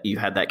know that you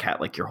had that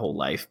cat like your whole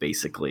life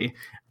basically,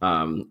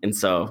 and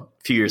so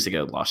a few years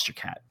ago lost your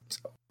cat. So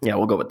yeah,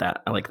 we'll go with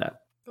that. I like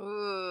that.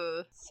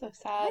 Ooh, So I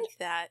sad. like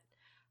that.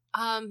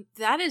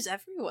 That is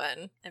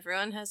everyone.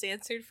 Everyone has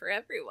answered for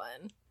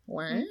everyone.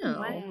 Wow.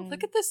 Wow.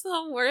 Look at this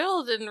little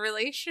world and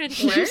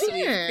relationships we've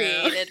Wow.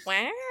 created.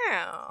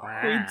 Wow.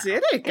 We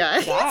did it,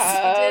 guys.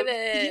 job. We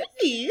did it.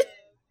 Yay.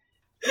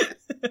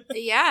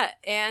 Yeah,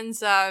 and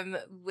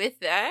with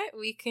that,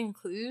 we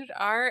conclude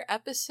our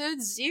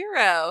episode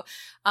 0.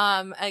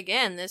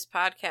 Again, this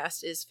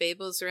podcast is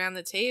Fables Around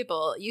the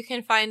Table. You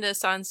can find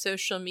us on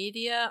social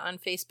media on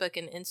Facebook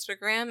and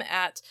Instagram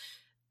at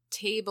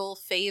Table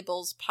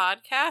Fables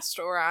Podcast,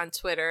 or on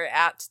Twitter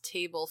at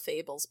Table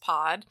Fables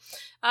Pod,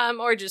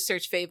 or just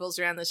search Fables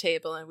Around the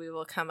Table and we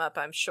will come up,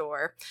 I'm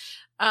sure.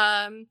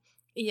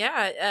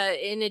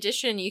 In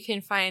addition, you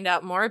can find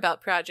out more about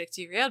Project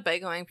Derailed by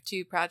going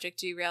to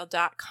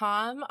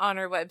projectderailed.com. On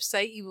our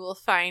website, you will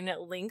find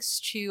links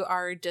to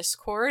our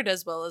Discord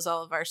as well as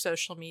all of our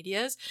social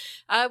medias.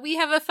 We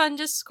have a fun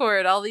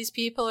Discord. All these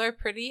people are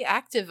pretty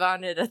active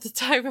on it at the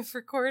time of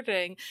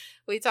recording.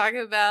 We talk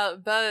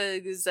about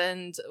bugs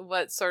and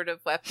what sort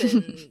of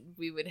weapon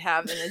we would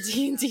have in a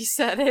D&D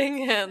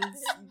setting, and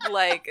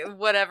like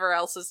whatever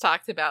else is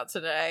talked about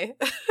today.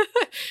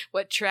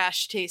 What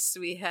trash tastes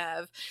we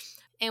have.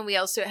 And we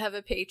also have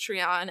a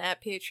Patreon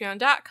at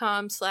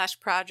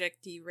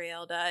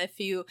patreon.com/projectderailed. If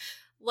you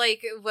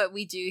like what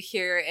we do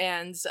here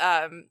and,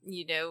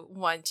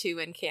 want to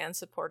and can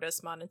support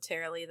us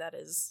monetarily, that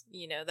is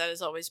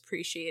always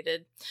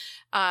appreciated.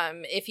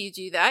 If you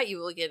do that, you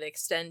will get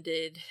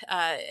extended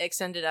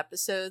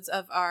episodes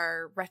of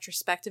our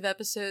retrospective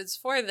episodes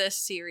for this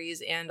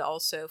series and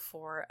also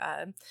for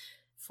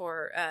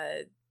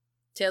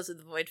Tales of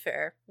the Void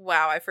Fair.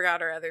 Wow, I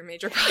forgot our other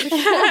major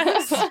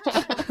podcast.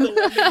 The one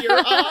that you're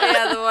on.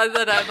 Yeah, the one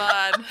that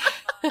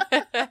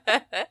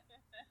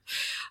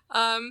I'm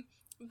on.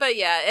 But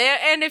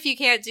yeah, and if you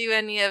can't do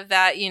any of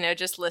that,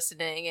 just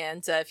listening,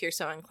 and if you're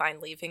so inclined,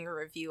 leaving a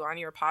review on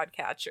your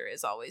podcatcher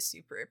is always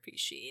super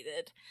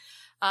appreciated.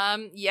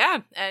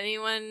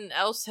 Anyone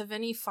else have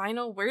any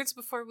final words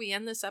before we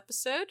end this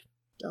episode?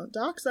 Don't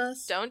dox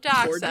us. Don't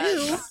dox Or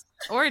us.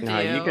 Or do. No,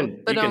 you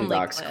can only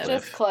dox Cliff.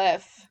 Just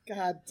Cliff.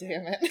 God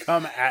damn it.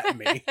 Come at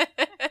me.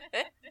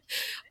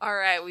 All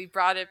right, we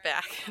brought it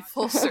back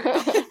full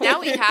circle. Now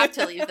we have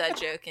to leave that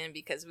joke in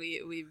because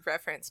we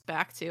reference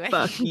back to it.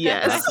 Fuck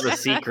yes. That's the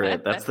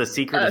secret. That's the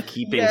secret of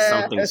keeping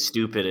something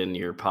stupid in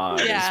your pod.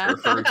 Yeah. Is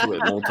refer to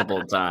it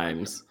multiple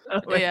times.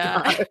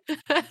 Yeah.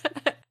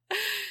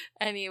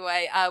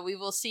 Anyway, we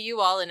will see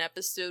you all in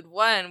episode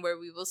 1, where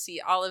we will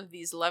see all of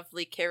these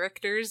lovely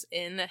characters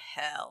in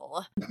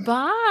hell.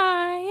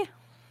 Bye.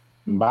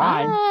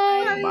 Bye.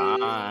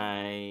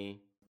 Bye.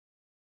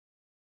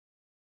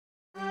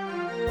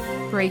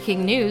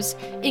 Breaking news: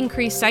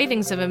 increased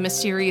sightings of a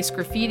mysterious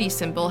graffiti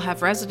symbol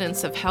have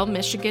residents of Hell,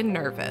 Michigan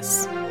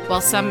nervous. While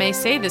some may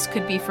say this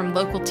could be from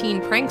local teen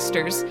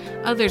pranksters,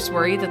 others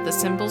worry that the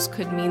symbols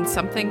could mean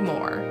something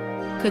more.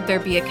 Could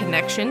there be a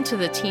connection to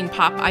the teen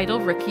pop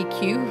idol Ricky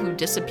Q, who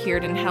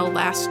disappeared in Hell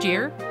last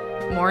year?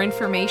 More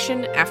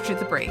information after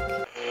the break.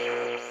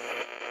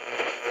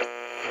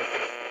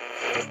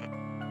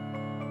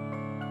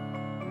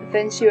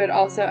 Then she would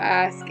also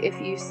ask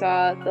if you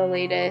saw the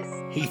latest.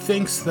 He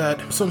thinks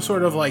that some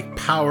sort of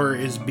power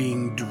is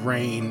being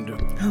drained.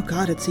 Oh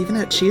god, it's even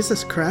at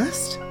Jesus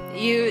Crest?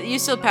 You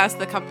still pass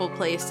the couple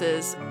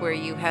places where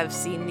you have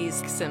seen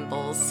these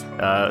symbols.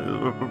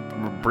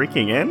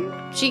 Breaking in?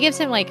 She gives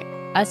him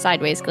a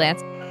sideways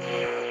glance.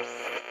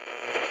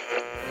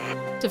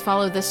 To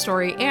follow this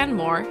story and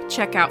more,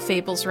 check out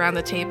Fables Around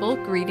the Table,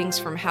 Greetings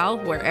from Hell,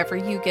 wherever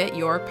you get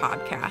your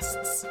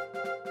podcasts.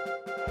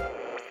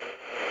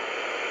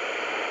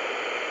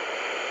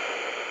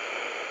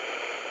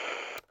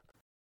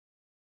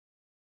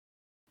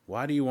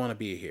 Why do you want to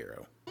be a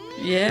hero?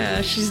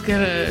 Yeah, she's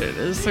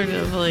gonna sort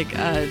of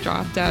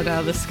drop down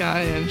out of the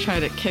sky and try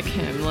to kick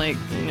him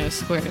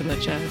square in the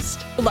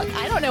chest. Look,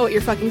 I don't know what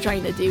you're fucking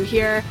trying to do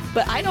here,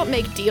 but I don't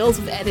make deals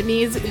with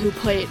enemies who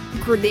put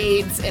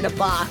grenades in a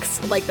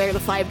box like they're the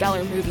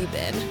 $5 movie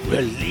bin.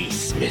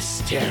 Release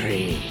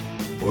Mystery,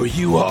 or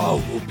you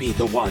all will be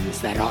the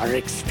ones that are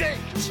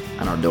extinct.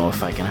 I don't know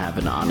if I can have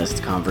an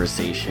honest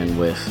conversation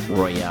with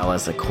Royale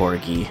as a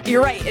corgi.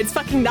 You're right, it's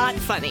fucking not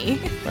funny.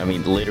 I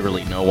mean,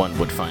 literally no one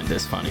would find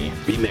this funny.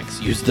 Remix,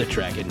 use the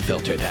dragon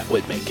filter, that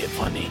would make it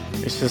funny.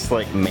 It's just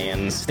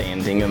man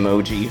standing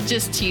emoji.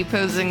 Just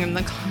T-posing in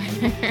the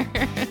corner.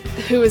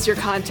 Who is your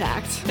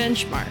contact?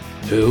 Benchmark.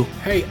 Who?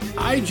 Hey,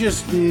 I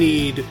just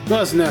need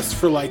Buzz Nest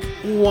for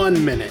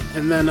 1 minute,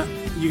 and then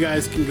you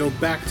guys can go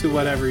back to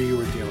whatever you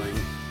were doing.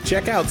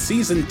 Check out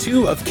Season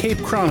 2 of Cape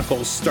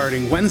Chronicles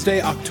starting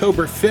Wednesday,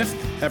 October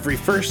 5th, every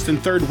first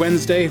and third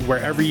Wednesday,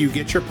 wherever you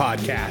get your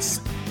podcasts.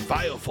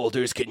 File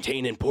folders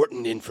contain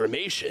important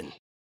information.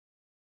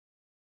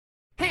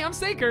 Hey, I'm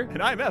Saker.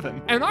 And I'm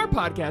Evan. And our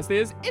podcast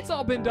is It's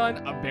All Been Done,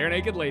 a Bare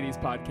Naked Ladies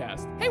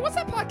podcast. Hey, what's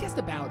that podcast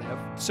about, Ev?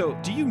 So,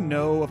 do you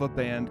know of a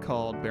band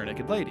called Bare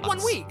Naked Ladies?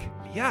 1 week.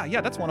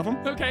 Yeah, that's one of them.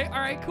 Okay, all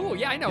right, cool.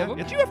 Yeah, I know them.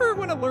 Did you ever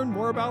want to learn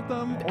more about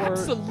them? Or...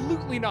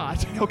 Absolutely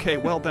not. Okay,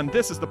 well then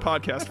this is the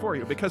podcast for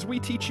you because we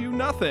teach you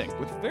nothing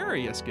with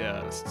various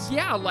guests.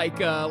 Yeah, like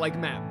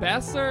Matt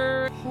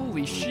Besser.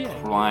 Holy shit.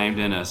 Climbed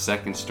in a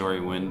second-story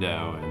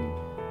window and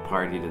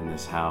partied in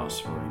this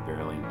house where we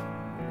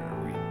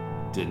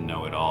didn't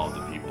know it all, the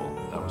people.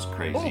 That was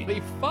crazy.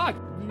 Holy fuck.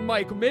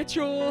 Mike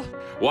Mitchell.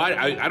 Well,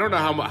 I don't know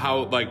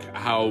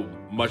how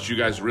much you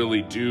guys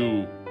really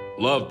do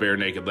love Bare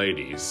Naked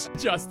Ladies.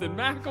 Justin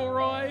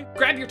McElroy.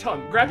 Grab your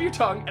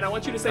tongue, and I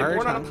want you to say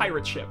born on a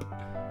pirate ship.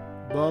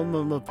 Born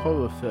on a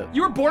pirate ship.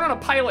 You were born on a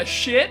pile of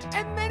shit,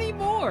 and many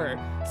more.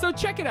 So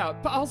check it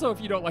out. But also,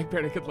 if you don't like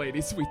Bare Naked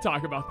Ladies, we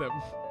talk about them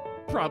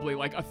probably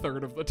like a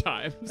third of the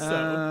time.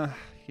 So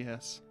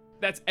yes.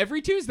 That's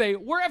every Tuesday,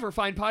 wherever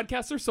fine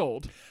podcasts are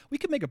sold. We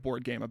could make a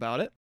board game about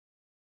it.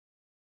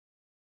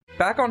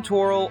 Back on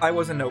Toril, I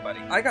was a nobody.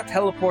 I got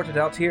teleported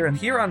out here, and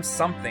here I'm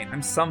something.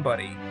 I'm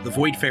somebody. The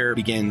Voidfarer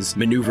begins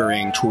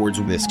maneuvering towards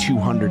this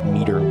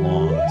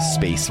 200-meter-long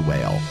space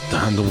whale. To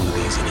handle one of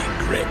these, you need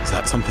grit. Is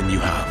that something you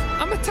have?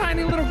 I'm a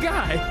tiny little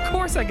guy. Of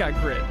course I got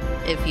grit.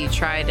 If you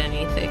tried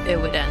anything, it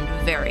would end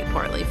very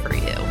poorly for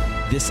you.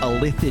 This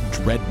Elithid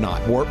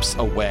dreadnought warps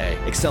away,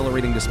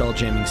 accelerating to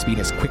spell-jamming speed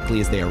as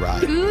quickly as they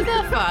arrive. Who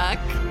the fuck?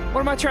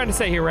 What am I trying to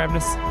say here,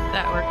 Ravnus?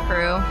 That we're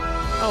crew.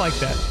 I like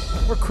that.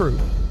 We're crew.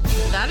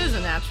 That is a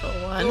natural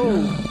one.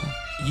 Ooh.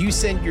 You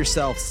send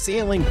yourself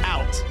sailing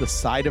out the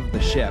side of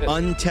the ship,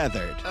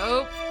 untethered.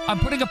 Oh. I'm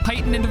putting a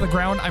python into the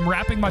ground, I'm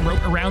wrapping my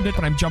rope around it,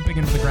 and I'm jumping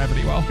into the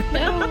gravity well.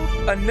 No.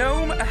 A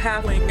gnome, a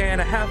halfling,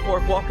 and a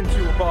half-orc walk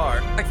into a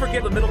bar. I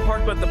forget the middle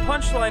part, but the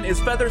punchline is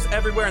feathers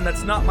everywhere, and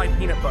that's not my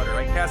peanut butter.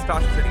 I cast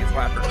Tasha's idiot's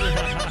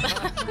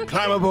laughter.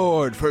 Climb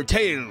aboard for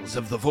Tales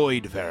of the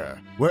Voidfarer,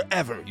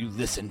 wherever you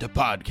listen to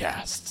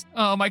podcasts.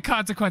 Oh, my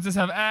consequences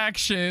have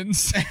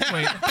actions.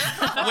 Wait.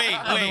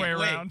 Other way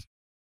around.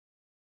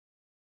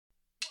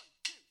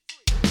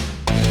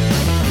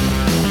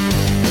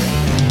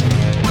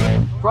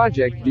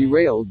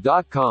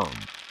 ProjectDerailed.com